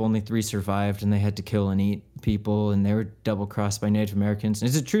the ship, only 3 survived, and they had to kill and eat people, and they were double crossed by Native Americans. And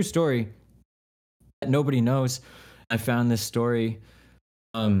it's a true story that nobody knows. I found this story,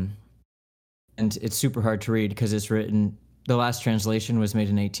 and it's super hard to read because it's written. The last translation was made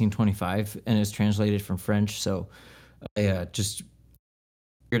in 1825, and it's translated from French. So I just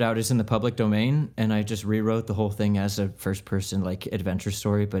figured out it's in the public domain, and I just rewrote the whole thing as a first person like adventure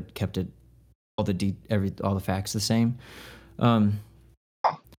story, but kept it all the facts the same. Holy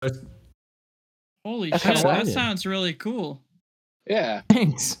That's shit, kinda that excited. sounds really cool. Yeah.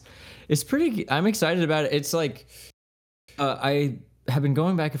 Thanks. I'm excited about it. It's like I have been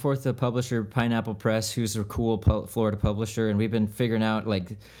going back and forth to the publisher Pineapple Press, who's a cool Florida publisher, and we've been figuring out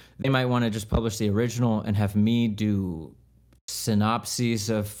like they might want to just publish the original and have me do synopses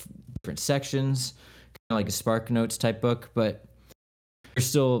of different sections, kind of like a Spark Notes type book. But we're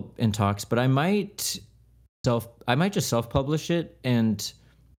still in talks. But I might just self-publish it and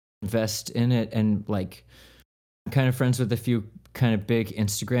invest in it, and like I'm kind of friends with a few kind of big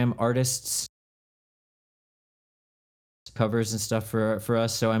Instagram artists, covers and stuff for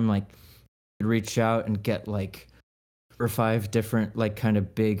us. So I'm like reach out and get like 4 or 5 different like kind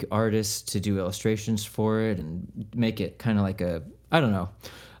of big artists to do illustrations for it and make it kind of like I don't know.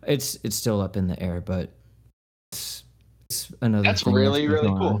 It's still up in the air, but it's another That's thing really, been really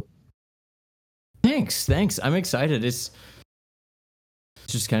going cool. on. Thanks. I'm excited. It's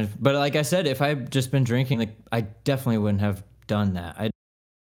just kind of, but like I said, if I'd just been drinking, like I definitely wouldn't have done that. I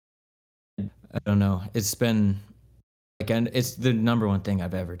don't know. It's been again, it's the number one thing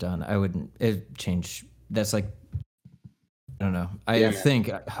I've ever done. I wouldn't it change. That's like I don't know. Yeah, man. Think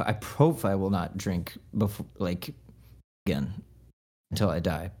I hope I will not drink before like again until I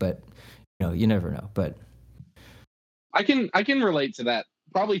die. But you never know. But I can relate to that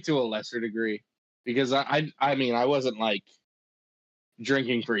probably to a lesser degree because I mean I wasn't like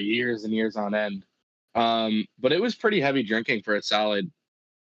drinking for years and years on end. But it was pretty heavy drinking for a solid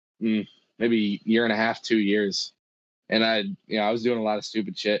maybe year and a half, 2 years. And I was doing a lot of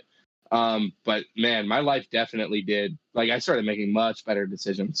stupid shit. But man, my life definitely did. Like I started making much better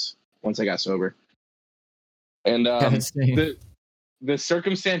decisions once I got sober. And the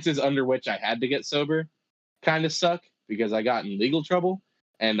circumstances under which I had to get sober kind of suck because I got in legal trouble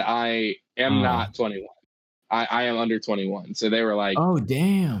and I am not 21. I am under 21. So they were like, oh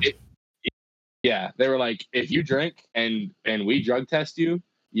damn. Yeah, they were like, if you drink and we drug test you,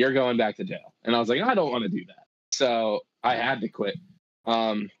 you're going back to jail. And I was like, I don't want to do that. So I had to quit.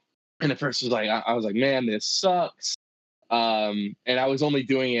 And at first I was like, man, this sucks. And I was only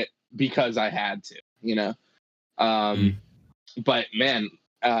doing it because I had to. But man,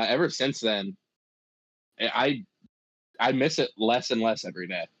 ever since then, I miss it less and less every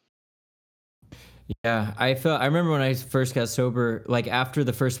day. Yeah, I remember when I first got sober, like after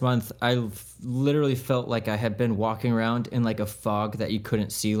the first month, I literally felt like I had been walking around in like a fog that you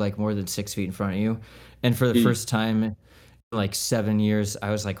couldn't see like more than 6 feet in front of you. And for the first time in like 7 years, I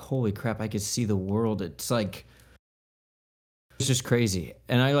was like, holy crap, I could see the world. It's just crazy.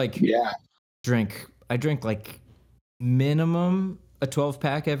 And I like I drink like minimum a 12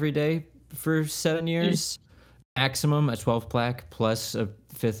 pack every day for 7 years. Maximum a 12 pack plus a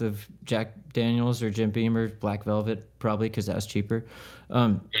fifth of Jack Daniels or Jim Beam or Black Velvet, probably because that was cheaper.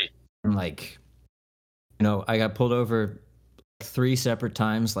 And like, I got pulled over 3 separate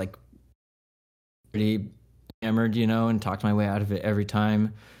times, like pretty hammered, and talked my way out of it every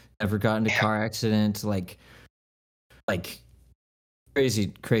time. Never got into car accident, like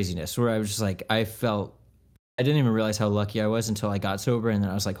craziness where I was just like, I didn't even realize how lucky I was until I got sober, and then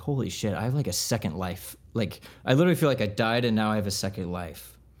I was like, holy shit, I have like a second life. Like, I literally feel like I died and now I have a second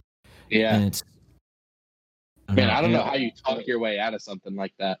life. Yeah. And it's, I don't know how you talk your way out of something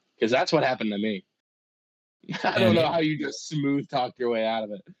like that, because that's what happened to me. I don't know how you just smooth talk your way out of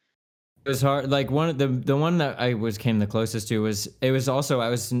it. It was hard. Like the one that came the closest to was, it was also, I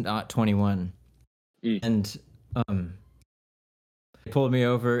was not 21, and they pulled me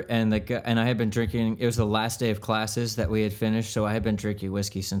over, and I had been drinking. It was the last day of classes that we had finished, so I had been drinking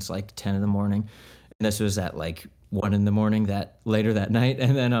whiskey since like 10 in the morning, and this was at like 1 in the morning later that night,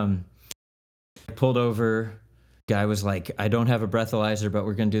 and then I pulled over. Guy was like, I don't have a breathalyzer, but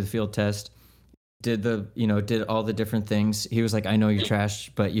we're gonna do the field test. Did all the different things. He was like, I know you're trash,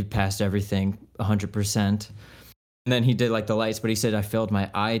 but you passed everything 100%. And then he did like the lights, but he said I failed my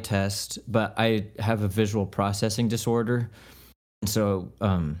eye test, but I have a visual processing disorder. And so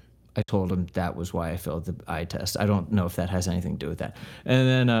I told him that was why I failed the eye test. I don't know if that has anything to do with that.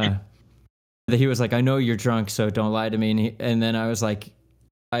 And then he was like, I know you're drunk, so don't lie to me. And then I was like,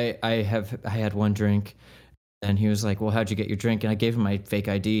 I had 1 drink. And he was like, well, how'd you get your drink? And I gave him my fake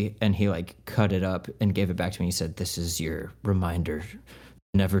ID, and he like cut it up and gave it back to me. He said, this is your reminder.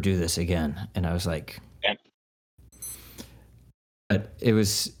 Never do this again. And I was like, but it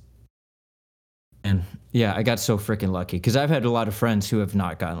was, and yeah, I got so freaking lucky, because I've had a lot of friends who have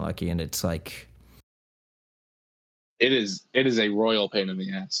not gotten lucky, and it's like, it is a royal pain in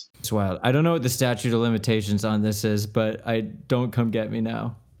the ass. It's wild. I don't know what the statute of limitations on this is, but don't come get me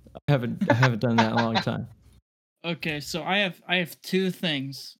now. I haven't done that in a long time. Okay, so I have 2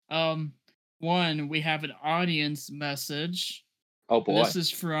 things. One, we have an audience message. Oh boy. This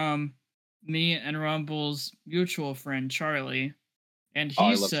is from me and Rumble's mutual friend Charlie, and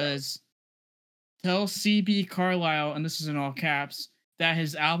he says, "Tell CB Carlyle," and this is in all caps, "that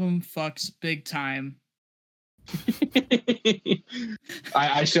his album fucks big time."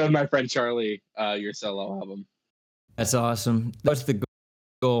 I showed my friend Charlie your solo album. That's awesome. That's the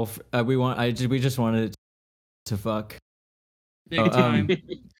goal. We just wanted it to fuck big time.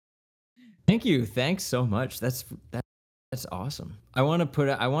 Thank you. Thanks so much. That's awesome. I want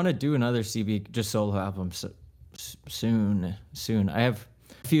to do another CB just solo album soon. I have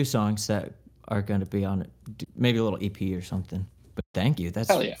a few songs that are going to be on it, maybe a little EP or something. But thank you. That's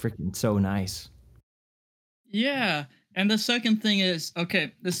freaking so nice. Yeah. And the second thing is,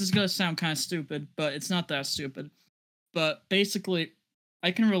 okay, this is going to sound kind of stupid, but it's not that stupid. But basically,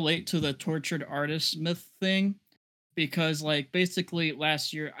 I can relate to the tortured artist myth thing, because like basically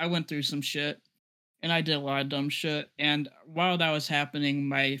last year I went through some shit and I did a lot of dumb shit, and while that was happening,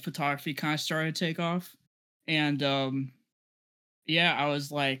 my photography kind of started to take off, and yeah, I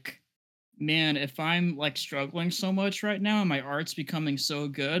was like, man, if I'm like struggling so much right now and my art's becoming so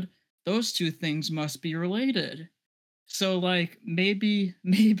good, those 2 things must be related. So like maybe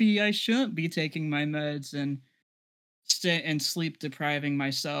I shouldn't be taking my meds and sleep depriving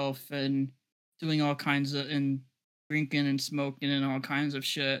myself and doing all kinds of, and drinking and smoking and all kinds of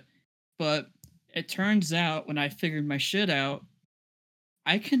shit. But it turns out, when I figured my shit out,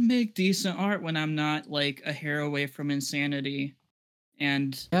 I can make decent art when I'm not like a hair away from insanity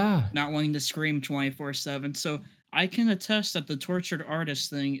and not wanting to scream 24/7. So I can attest that the tortured artist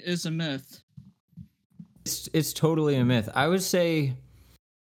thing is a myth. It's totally a myth. I would say,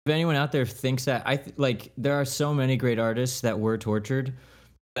 if anyone out there thinks that, there are so many great artists that were tortured,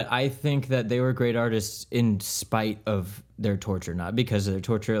 but I think that they were great artists in spite of their torture, not because of their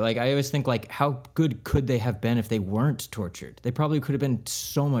torture. Like, I always think, like, how good could they have been if they weren't tortured? They probably could have been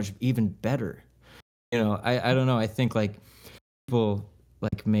so much even better. I don't know. I think like people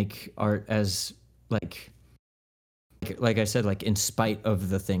like make art as like I said, like in spite of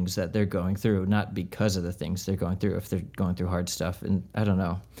the things that they're going through, not because of the things they're going through, if they're going through hard stuff. And I don't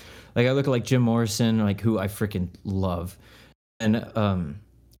know. Like, I look at like Jim Morrison, like, who I freaking love. And I'm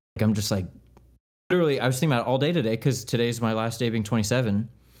just like, literally, I was thinking about it all day today, because today's my last day being 27.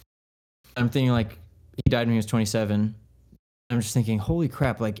 I'm thinking, like, he died when he was 27. I'm just thinking, holy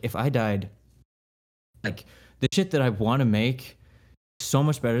crap, like, if I died, like, the shit that I want to make is so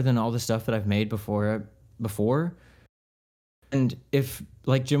much better than all the stuff that I've made before. And if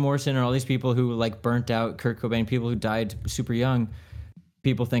like Jim Morrison or all these people who like burnt out, Kurt Cobain, people who died super young,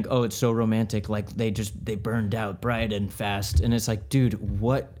 people think, oh, it's so romantic, like they burned out bright and fast, and it's like, dude,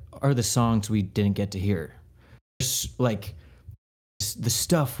 what are the songs we didn't get to hear? Like the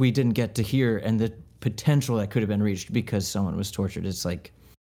stuff we didn't get to hear and the potential that could have been reached because someone was tortured. It's like,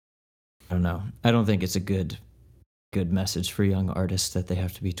 I don't know. I don't think it's a good message for young artists that they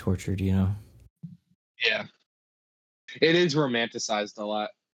have to be tortured, you know? Yeah. It is romanticized a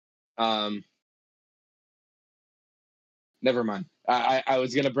lot. Never mind. I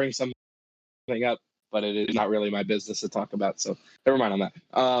was gonna bring something up, but it is not really my business to talk about, so never mind on that.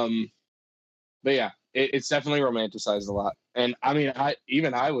 But yeah, it's definitely romanticized a lot. And I mean,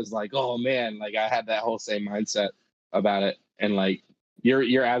 I was like, oh man, like I had that whole same mindset about it. And like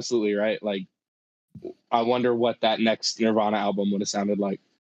you're absolutely right. Like I wonder what that next Nirvana album would have sounded like,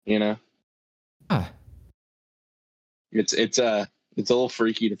 you know? Ah, It's a little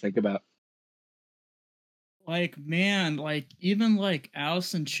freaky to think about. Like, man, like even like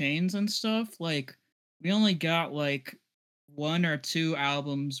Alice in Chains and stuff, like we only got like one or two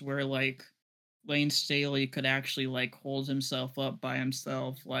albums where like Lane Staley could actually like hold himself up by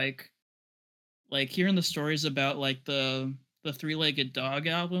himself. Like hearing the stories about like the Three-Legged Dog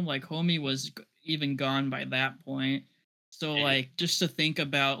album, like homie was even gone by that point. So like just to think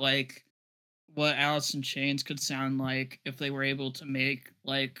about like what Alice in Chains could sound like if they were able to make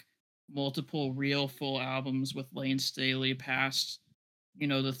like multiple real full albums with Lane Staley past, you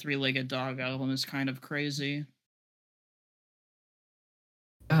know, the Three-Legged Dog album is kind of crazy.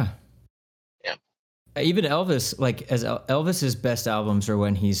 yeah. Yeah. Even Elvis, like as Elvis's best albums are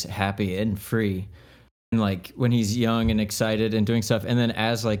when he's happy and free, and like when he's young and excited and doing stuff. And then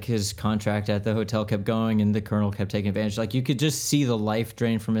as like his contract at the hotel kept going and the Colonel kept taking advantage, like you could just see the life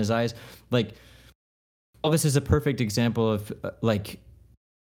drain from his eyes. Like Elvis is a perfect example of like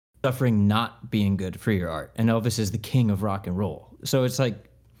suffering not being good for your art, and Elvis is the king of rock and roll. So it's like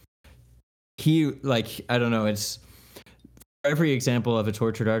he, like, I don't know, it's for every example of a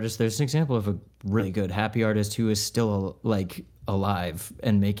tortured artist, there's an example of a really good happy artist who is still like alive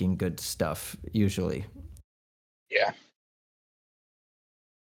and making good stuff usually. Yeah.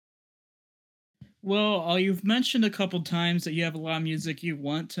 Well, you've mentioned a couple times that you have a lot of music you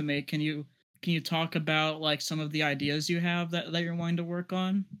want to make. Can you talk about like some of the ideas you have that you're wanting to work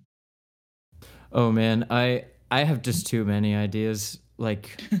on? Oh man, I have just too many ideas.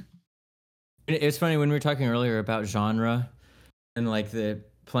 Like it's funny when we were talking earlier about genre and like the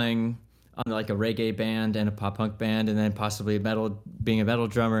playing on like a reggae band and a pop punk band and then possibly metal, being a metal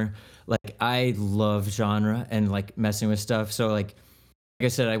drummer. Like I love genre and like messing with stuff. So like I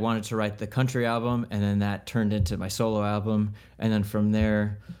said, I wanted to write the country album, and then that turned into my solo album, and then from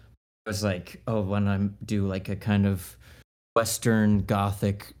there I was like, oh, when I do like a kind of Western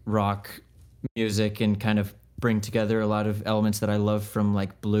Gothic rock music and kind of bring together a lot of elements that I love from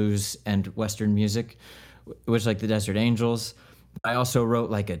like blues and Western music, which like the Desert Angels. I also wrote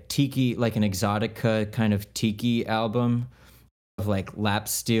like a tiki, like an exotica kind of tiki album of like lap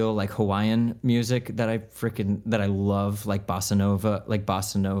steel, like Hawaiian music that I love, like bossa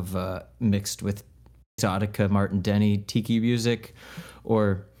nova mixed with exotica, Martin Denny tiki music,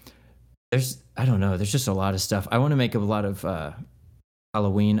 or I don't know, there's just a lot of stuff. I want to make a lot of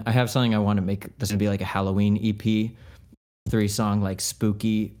Halloween. I have something I want to make that's gonna be like a Halloween EP, 3-song like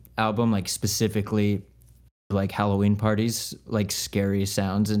spooky album, like specifically like Halloween parties, like scary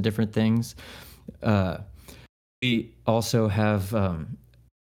sounds and different things. Uh, we also have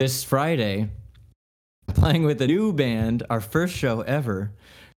this Friday playing with a new band, our first show ever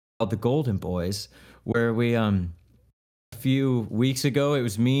called the Golden Boys, where we a few weeks ago it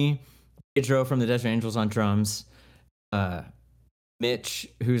was me, Pedro from the Desert Angels on drums, Mitch,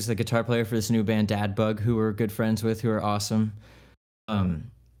 who's the guitar player for this new band, Dad Bug, who we're good friends with, who are awesome.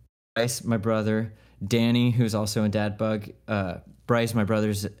 Bryce, my brother, Danny, who's also in Dad Bug. Bryce, my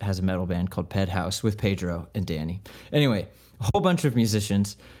brother, has a metal band called Pet House with Pedro and Danny. Anyway, a whole bunch of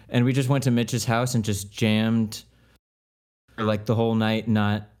musicians, and we just went to Mitch's house and just jammed for like the whole night,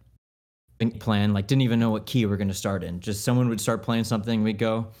 not plan, like didn't even know what key we're going to start in. Just someone would start playing something, we'd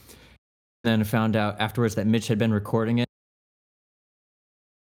go. And then I found out afterwards that Mitch had been recording it,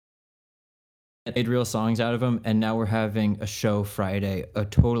 made real songs out of them, and now we're having a show Friday, a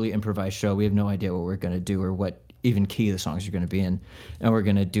totally improvised show. We have no idea what we're going to do or what even key the songs are going to be in, and we're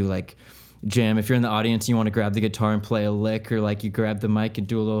going to do like jam. If you're in the audience and you want to grab the guitar and play a lick, or like you grab the mic and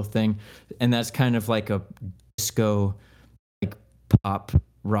do a little thing, and that's kind of like a disco like pop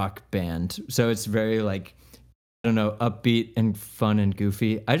rock band. So it's very like, I don't know, upbeat and fun and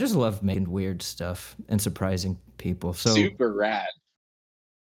goofy. I just love making weird stuff and surprising people. So super rad.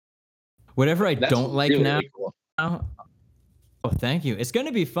 whatever I That's don't like really, now, really cool. oh, thank you. It's going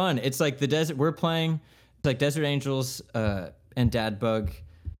to be fun. It's like the desert. We're playing. It's like Desert Angels and Dad Bug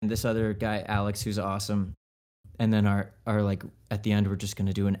and this other guy Alex, who's awesome. And then our like at the end, we're just going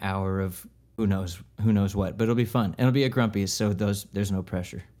to do an hour of who knows what. But it'll be fun. And it'll be at Grumpy's, so there's no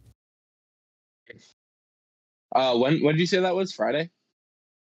pressure. When did you say that was? Friday?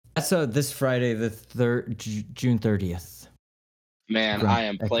 That's this Friday, the June 30th. Man, I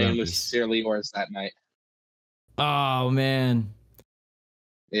am playing with Grumpy's. Sincerely Yours that night. Oh man.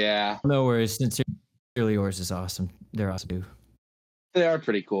 Yeah. No worries. Sincerely Yours is awesome. They're awesome too. They are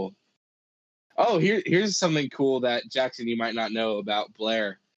pretty cool. Oh, here's something cool that Jackson you might not know about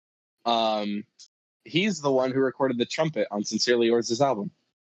Blair. He's the one who recorded the trumpet on Sincerely Yours' album.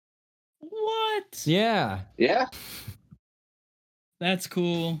 What? Yeah. Yeah. That's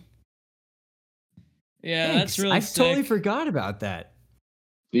cool. Yeah, Thanks. that's really I sick. totally forgot about that.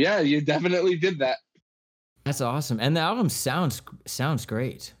 Yeah, you definitely did that. That's awesome. And the album sounds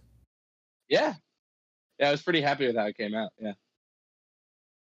great. Yeah. Yeah, I was pretty happy with how it came out. Yeah.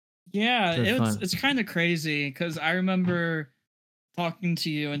 Yeah, Really fun. it's kind of crazy because I remember talking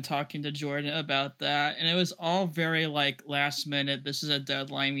to you and talking to Jordan about that, and it was all very like last minute. This is a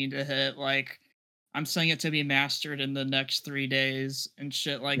deadline we need to hit. Like, I'm saying it to be mastered in the next 3 days and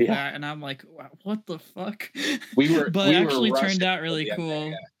shit like that, and I'm like, wow, what the fuck? But it actually turned out really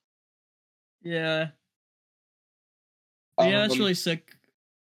cool. Yeah. Yeah, that's really sick.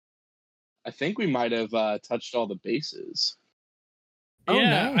 I think we might have touched all the bases. Oh,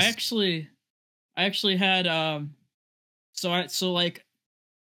 yeah, nice. I actually had so like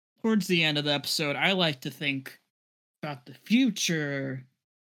towards the end of the episode, I like to think about the future.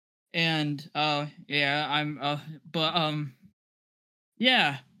 And yeah,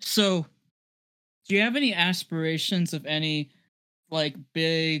 yeah. So do you have any aspirations of any like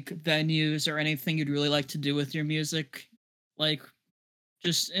big venues or anything you'd really like to do with your music? Like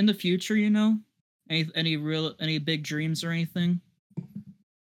just in the future, you know? Any big dreams or anything?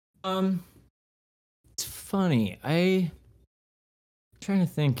 It's funny. I'm trying to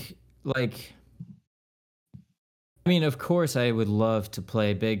think like I mean, of course I would love to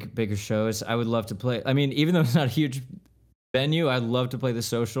play bigger shows. I would love to play. I mean, even though it's not a huge venue, I'd love to play the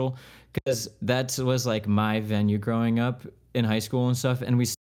Social because that was like my venue growing up in high school and stuff, and we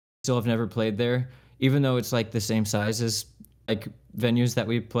still have never played there, even though it's like the same size as like venues that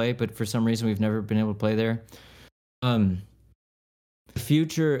we play, but for some reason we've never been able to play there. A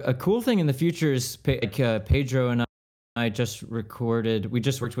cool thing in the future is Pedro and I just recorded. We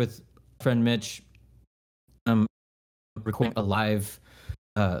just worked with friend Mitch, recording a live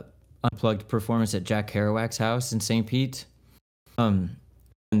unplugged performance at Jack Kerouac's house in St. Pete, and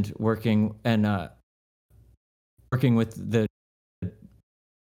working with the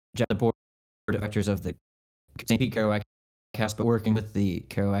board of directors of the St. Pete Kerouac house, but working with the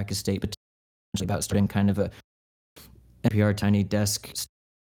Kerouac estate potentially about starting kind of a NPR Tiny Desk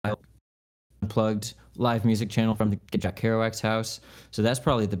style unplugged live music channel from the Jack Kerouac's house. So that's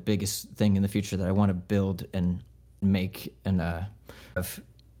probably the biggest thing in the future that I want to build and make and have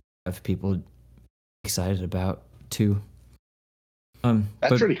people excited about too.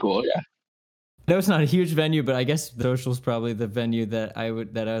 That's pretty cool. Yeah. I know it's not a huge venue, but I guess the Social's probably the venue that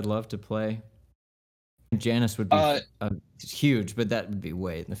I'd love to play. Janice would be huge, but that would be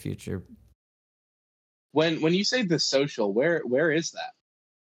way in the future. When you say the Social, where is that?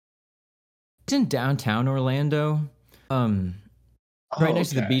 It's in downtown Orlando, right next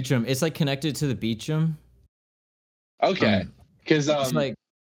to the Beachum. It's like connected to the Beachum. Okay, because like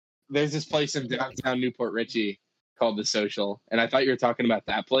there's this place in downtown Newport Richey called the Social, and I thought you were talking about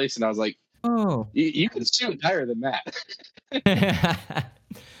that place, and I was like, oh, you can shoot higher than that.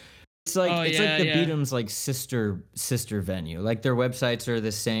 It's like the Beachum's like sister venue. Like their websites are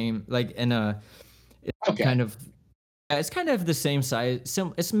the same. Like it's kind of the same size.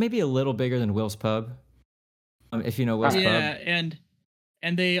 It's maybe a little bigger than Will's Pub. If you know Will's Pub. Yeah,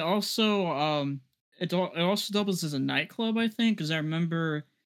 and they also it also doubles as a nightclub, I think, because I remember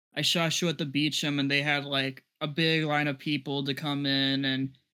I saw a show at the Beachum and they had like a big line of people to come in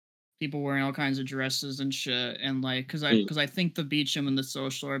and people wearing all kinds of dresses and shit, and like because I think the Beachum and the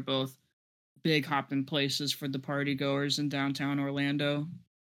Social are both big hopping places for the party goers in downtown Orlando.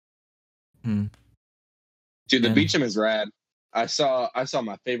 Dude, the Beachum is rad. I saw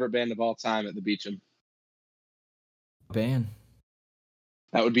my favorite band of all time at the Beachum. Band?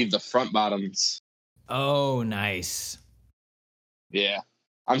 That would be the Front Bottoms. Oh, nice. Yeah.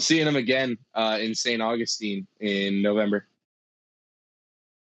 I'm seeing them again in St. Augustine in November.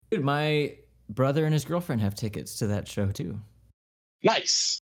 Dude, my brother and his girlfriend have tickets to that show too.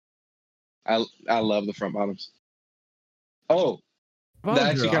 Nice. I love the Front Bottoms. Oh, that Bottoms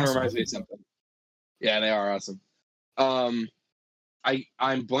actually are kind of awesome. reminds me of something. Yeah, they are awesome. I'm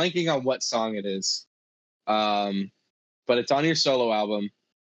blanking on what song it is. But it's on your solo album.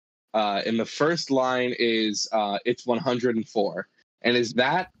 And the first line is it's 104. And is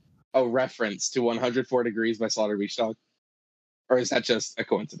that a reference to 104 Degrees by Slaughter Beach Dog? Or is that just a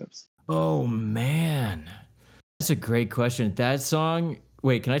coincidence? Oh man, that's a great question. That song.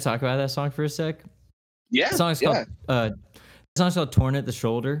 Wait, can I talk about that song for a sec? Yeah. The song's called the song's called "Torn at the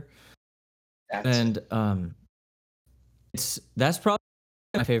Shoulder," and that's probably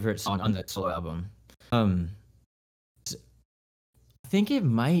my favorite song on that solo album. I think it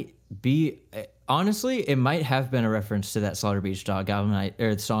might be. Honestly, it might have been a reference to that Slaughter Beach Dog album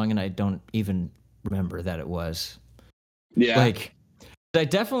or song, and I don't even remember that it was. Yeah. Like, I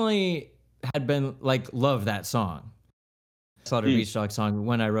definitely had been like love that song, Slaughter Beach Dog song,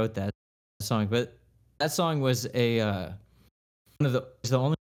 when I wrote that song. But that song was one of the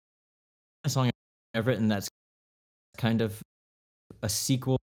only song I've written that's kind of a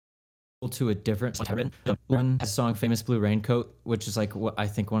sequel to a different song I've written. One song, "Famous Blue Raincoat," which is like what I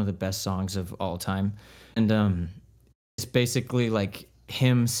think one of the best songs of all time, and it's basically like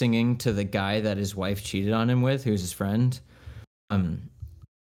him singing to the guy that his wife cheated on him with, who's his friend.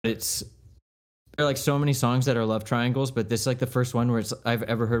 It's there are like so many songs that are love triangles, but this is like the first one where I've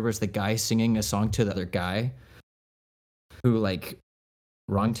ever heard where it's the guy singing a song to the other guy who like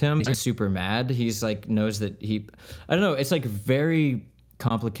wronged him. He's super mad. He's like knows that I don't know. It's like very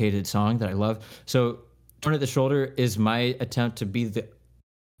complicated song that I love. So "Torn at the Shoulder" is my attempt to be the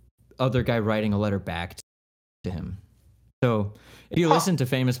other guy writing a letter back to him. So if you listen to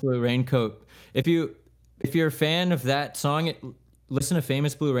 "Famous Blue Raincoat," if you're a fan of that song, listen to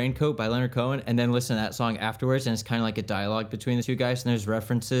 "Famous Blue Raincoat" by Leonard Cohen, and then listen to that song afterwards, and it's kind of like a dialogue between the two guys, and there's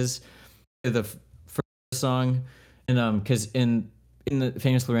references to the first song, and because in the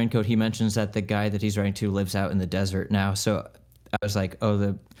 "Famous Blue Raincoat," he mentions that the guy that he's writing to lives out in the desert now. So I was like,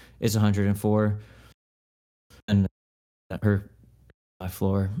 oh, it's 104, and her my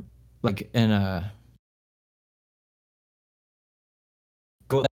floor, like, and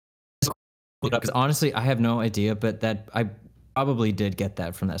go because honestly, I have no idea, but that I probably did get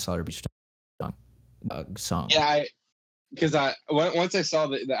that from that Slaughter Beach song. Yeah, because once I saw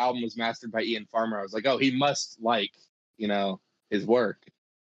the album was mastered by Ian Farmer, I was like, oh, he must like his work.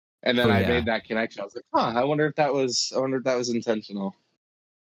 And then I made that connection. I was like, I wonder if that was intentional.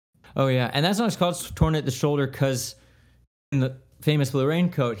 Oh yeah, and that song's called "Torn at the Shoulder" because in the "Famous Blue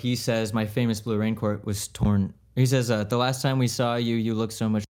Raincoat," he says, "My famous blue raincoat was torn." He says, "The last time we saw you, you looked so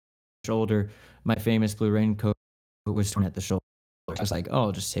much older. My famous blue raincoat was torn at the shoulder." I was like, "Oh,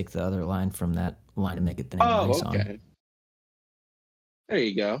 I'll just take the other line from that line and make it the name of my song." Okay. There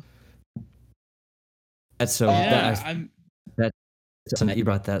you go. That's so. That's that you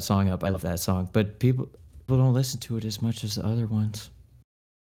brought that song up. I love that song, but people don't listen to it as much as the other ones.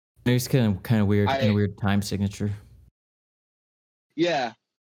 It's kind of weird, and a weird time signature. Yeah,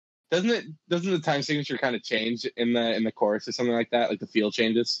 doesn't the time signature kind of change in the chorus or something like that? Like the feel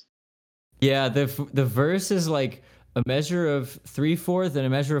changes. Yeah, the verse is like a measure of 3/4, then a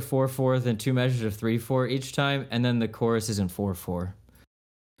measure of 4/4, then two measures of 3/4 each time, and then the chorus is in 4/4.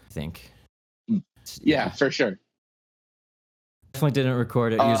 I think. Yeah, for sure. Definitely didn't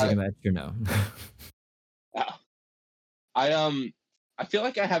record it using a metronome. I feel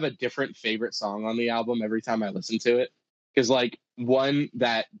like I have a different favorite song on the album every time I listen to it, because like one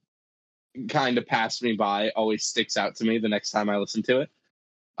that kind of passed me by always sticks out to me the next time I listen to it.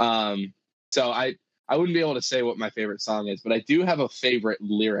 So I wouldn't be able to say what my favorite song is, but I do have a favorite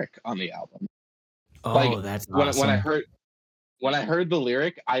lyric on the album. Oh, that's awesome. When I heard the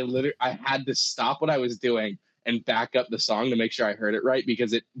lyric, I had to stop what I was doing and back up the song to make sure I heard it right,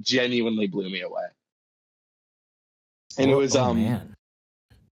 because it genuinely blew me away. And it was man.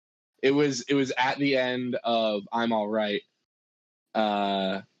 It was at the end of "I'm All Right,"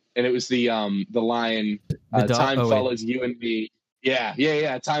 and it was the line "Time follows you and me."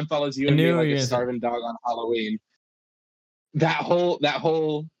 Yeah. "Time follows you and me like a starving dog on Halloween." That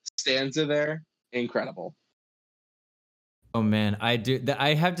whole stanza there, incredible. Oh man, I do.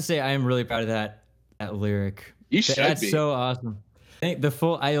 I have to say, I am really proud of that lyric. You should That's be. so awesome. I think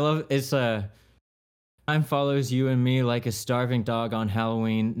I love it's "Time follows you and me like a starving dog on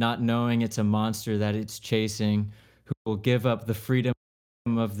Halloween, not knowing it's a monster that it's chasing, who will give up the freedom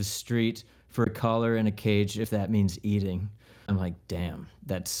of the street for a collar and a cage if that means eating." I'm like, damn,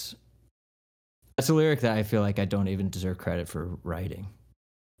 that's a lyric that I feel like I don't even deserve credit for writing.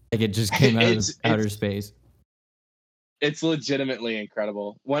 Like it just came out of It's outer space. it's legitimately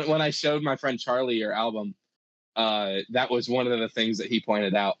incredible. When I showed my friend Charlie your album, that was one of the things that he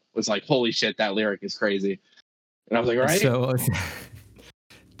pointed out was like, holy shit, that lyric is crazy. And I was like, right? So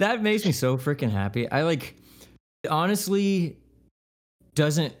that makes me so freaking happy. I like honestly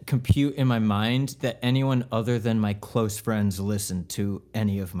doesn't compute in my mind that anyone other than my close friends listen to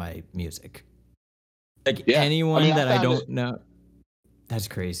any of my music. Like Yeah. anyone I mean, that I don't know. That's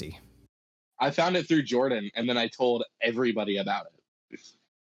crazy. I found it through Jordan, and then I told everybody about it.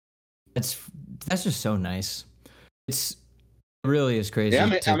 That's just so nice. It really is crazy Yeah,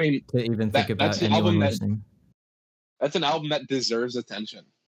 I mean, to even think that's about an anyone album listening. That's an album that deserves attention.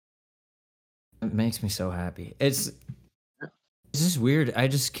 It makes me so happy. It's just weird. I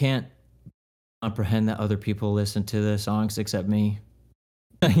just can't comprehend that other people listen to the songs except me.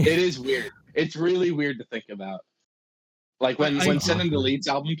 It is weird. It's really weird to think about. Like when Send and Delete's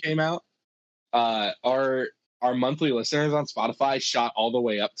album came out, our monthly listeners on Spotify shot all the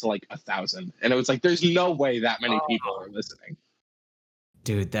way up to like 1,000, and it was like, there's no way that many people are listening.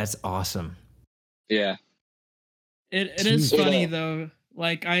 Dude, that's awesome. Yeah, it is funny though.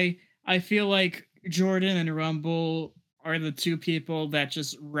 Like I feel like Jordan and Rumble are the two people that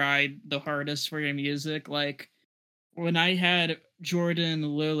just ride the hardest for your music. Like when I had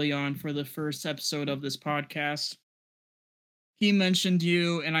Jordan Lilly on for the first episode of this podcast, he mentioned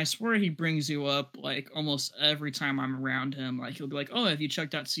you, and I swear he brings you up like almost every time I'm around him. Like he'll be like, "Oh, have you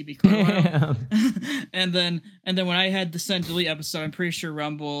checked out CB Carlyle?" and then when I had the Send Delete episode, I'm pretty sure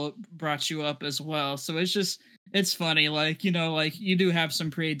Rumble brought you up as well. So it's funny, like like you do have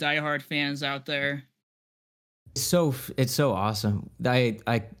some pretty diehard fans out there. It's so awesome. I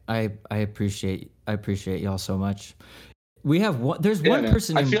appreciate y'all so much. We have one. There's one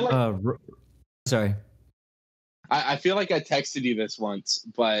person. I feel like, sorry. I feel like I texted you this once,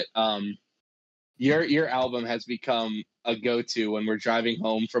 but your album has become a go-to when we're driving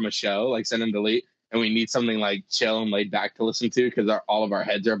home from a show, like Send and Delete, and we need something like chill and laid back to listen to because all of our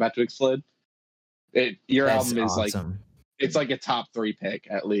heads are about to explode. Your album is awesome. Like, it's like a top 3 pick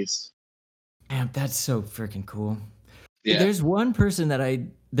at least. Damn, that's so freaking cool. Yeah. There's one person on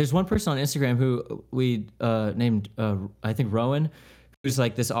Instagram who we named I think Rowan, who's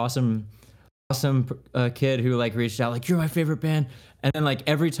like this awesome kid who like reached out like, you're my favorite band, and then like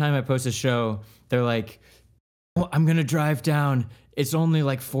every time I post a show they're like, oh, I'm gonna drive down, it's only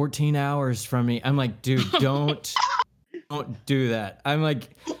like 14 hours from me. I'm like, dude, don't do that. I'm like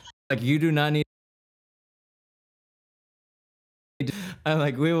you do not need. I'm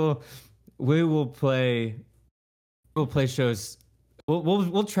like, we'll play shows.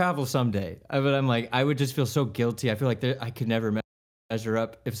 We'll travel someday. But I'm like, I would just feel so guilty. I feel like I could never measure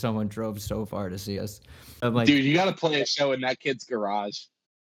up if someone drove so far to see us. I'm like, dude, you got to play a show in that kid's garage,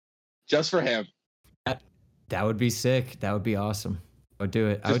 just for him. That would be sick. That would be awesome. I would do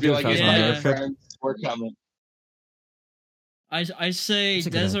it. Just I would do it. Like, yeah, friends, we're coming. I say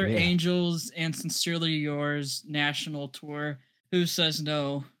Desert Angels and Sincerely Yours national tour. Who says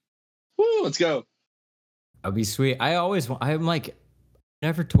no? Woo, let's go. That'd be sweet. I'm like,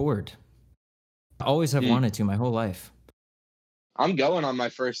 never toured. I always have wanted to my whole life. I'm going on my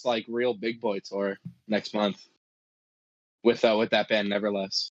first like real big boy tour next month with that band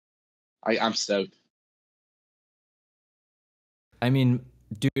Neverless. I'm stoked. I mean,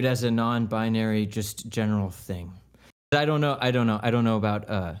 dude, as a non-binary, just general thing. I don't know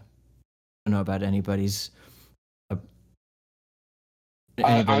about anybody's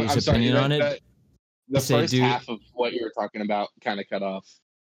opinion on it. The first half of what you were talking about kind of cut off.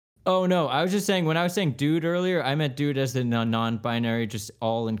 Oh no, I was just saying, when I was saying dude earlier, I meant dude as the non-binary, just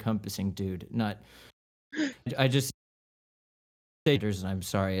all-encompassing dude. Not. I just say, and I'm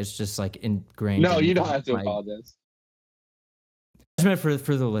sorry, it's just like ingrained. No, you don't have to apologize. I just meant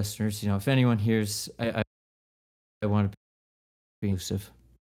for the listeners, if anyone hears, I want to be inclusive.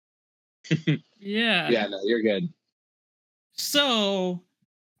 Yeah. Yeah, no, you're good. So,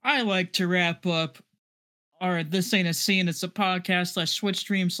 I like to wrap up our This Ain't a Scene, it's a podcast / Twitch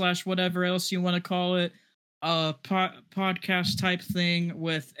stream / whatever else you want to call it, podcast type thing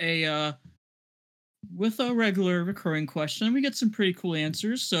with a regular recurring question. We get some pretty cool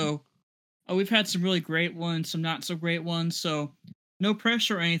answers. So, we've had some really great ones, some not so great ones. So, no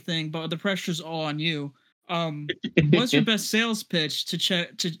pressure or anything, but the pressure's all on you. What's your best sales pitch to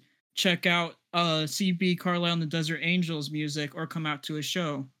check out CB Carlyle and the Desert Angels music or come out to a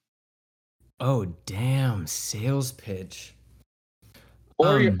show? Oh damn, sales pitch.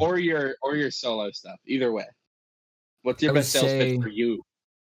 Or your solo stuff. Either way. What's your best sales pitch for you?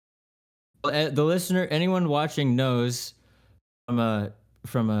 The listener, anyone watching knows I'm a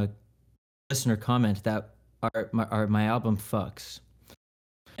from a listener comment that my album fucks.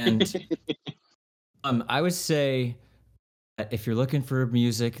 And I would say that if you're looking for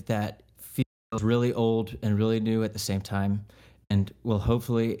music that feels really old and really new at the same time, and will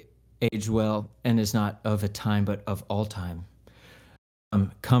hopefully age well and is not of a time but of all time,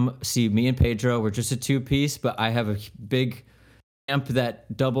 come see me and Pedro. We're just a two-piece, but I have a big amp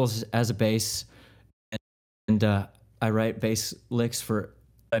that doubles as a bass, and I write bass licks for.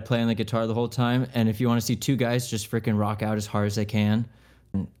 I play on the guitar the whole time, and if you want to see two guys just freaking rock out as hard as they can,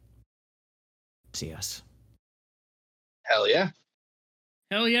 see us. Hell yeah.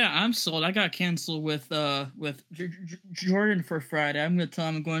 Hell yeah, I'm sold. I got canceled with Jordan for Friday. I'm gonna tell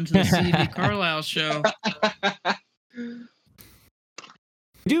him I'm going to the CB Carlyle show.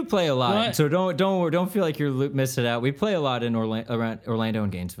 We do play a lot, What? so don't feel like you're missing out. We play a lot in around Orlando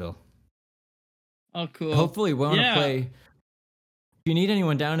and Gainesville. Oh, cool. Hopefully, we want to play. If you need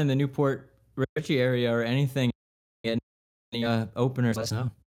anyone down in the Newport Richie area or anything, any openers, let us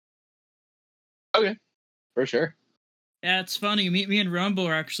know. Okay, for sure. Yeah, it's funny. Me and Rumble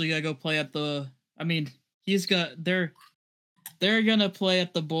are actually gonna go play at the. I mean, they're gonna play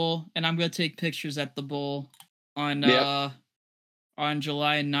at the Bowl, and I'm gonna take pictures at the Bowl on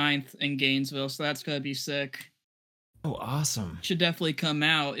July 9th in Gainesville. So that's gonna be sick. Oh, awesome! Should definitely come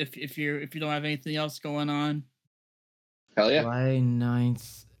out if you don't have anything else going on. Hell yeah! July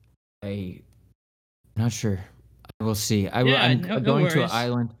 9th. I'm not sure. I will see. I'm going to an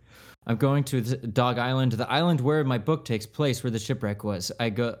island. I'm going to Dog Island, the island where my book takes place, where the shipwreck was.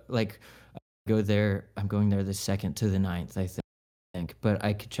 I go there. I'm going there the 2nd to the 9th, I think. But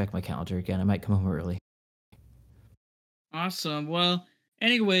I could check my calendar again. I might come home early. Awesome. Well,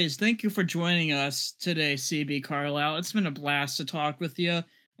 anyways, thank you for joining us today, CB Carlyle. It's been a blast to talk with you.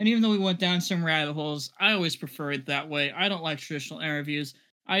 And even though we went down some rabbit holes, I always prefer it that way. I don't like traditional interviews.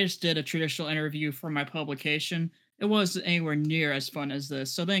 I just did a traditional interview for my publication. It wasn't anywhere near as fun as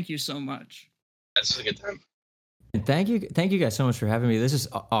this. So thank you so much. That's a good time. And thank you guys so much for having me. This is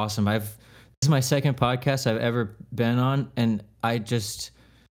awesome. This is my second podcast I've ever been on, and I just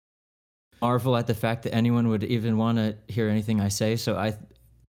marvel at the fact that anyone would even want to hear anything I say. So I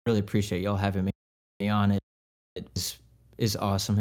really appreciate y'all having me on. It is awesome.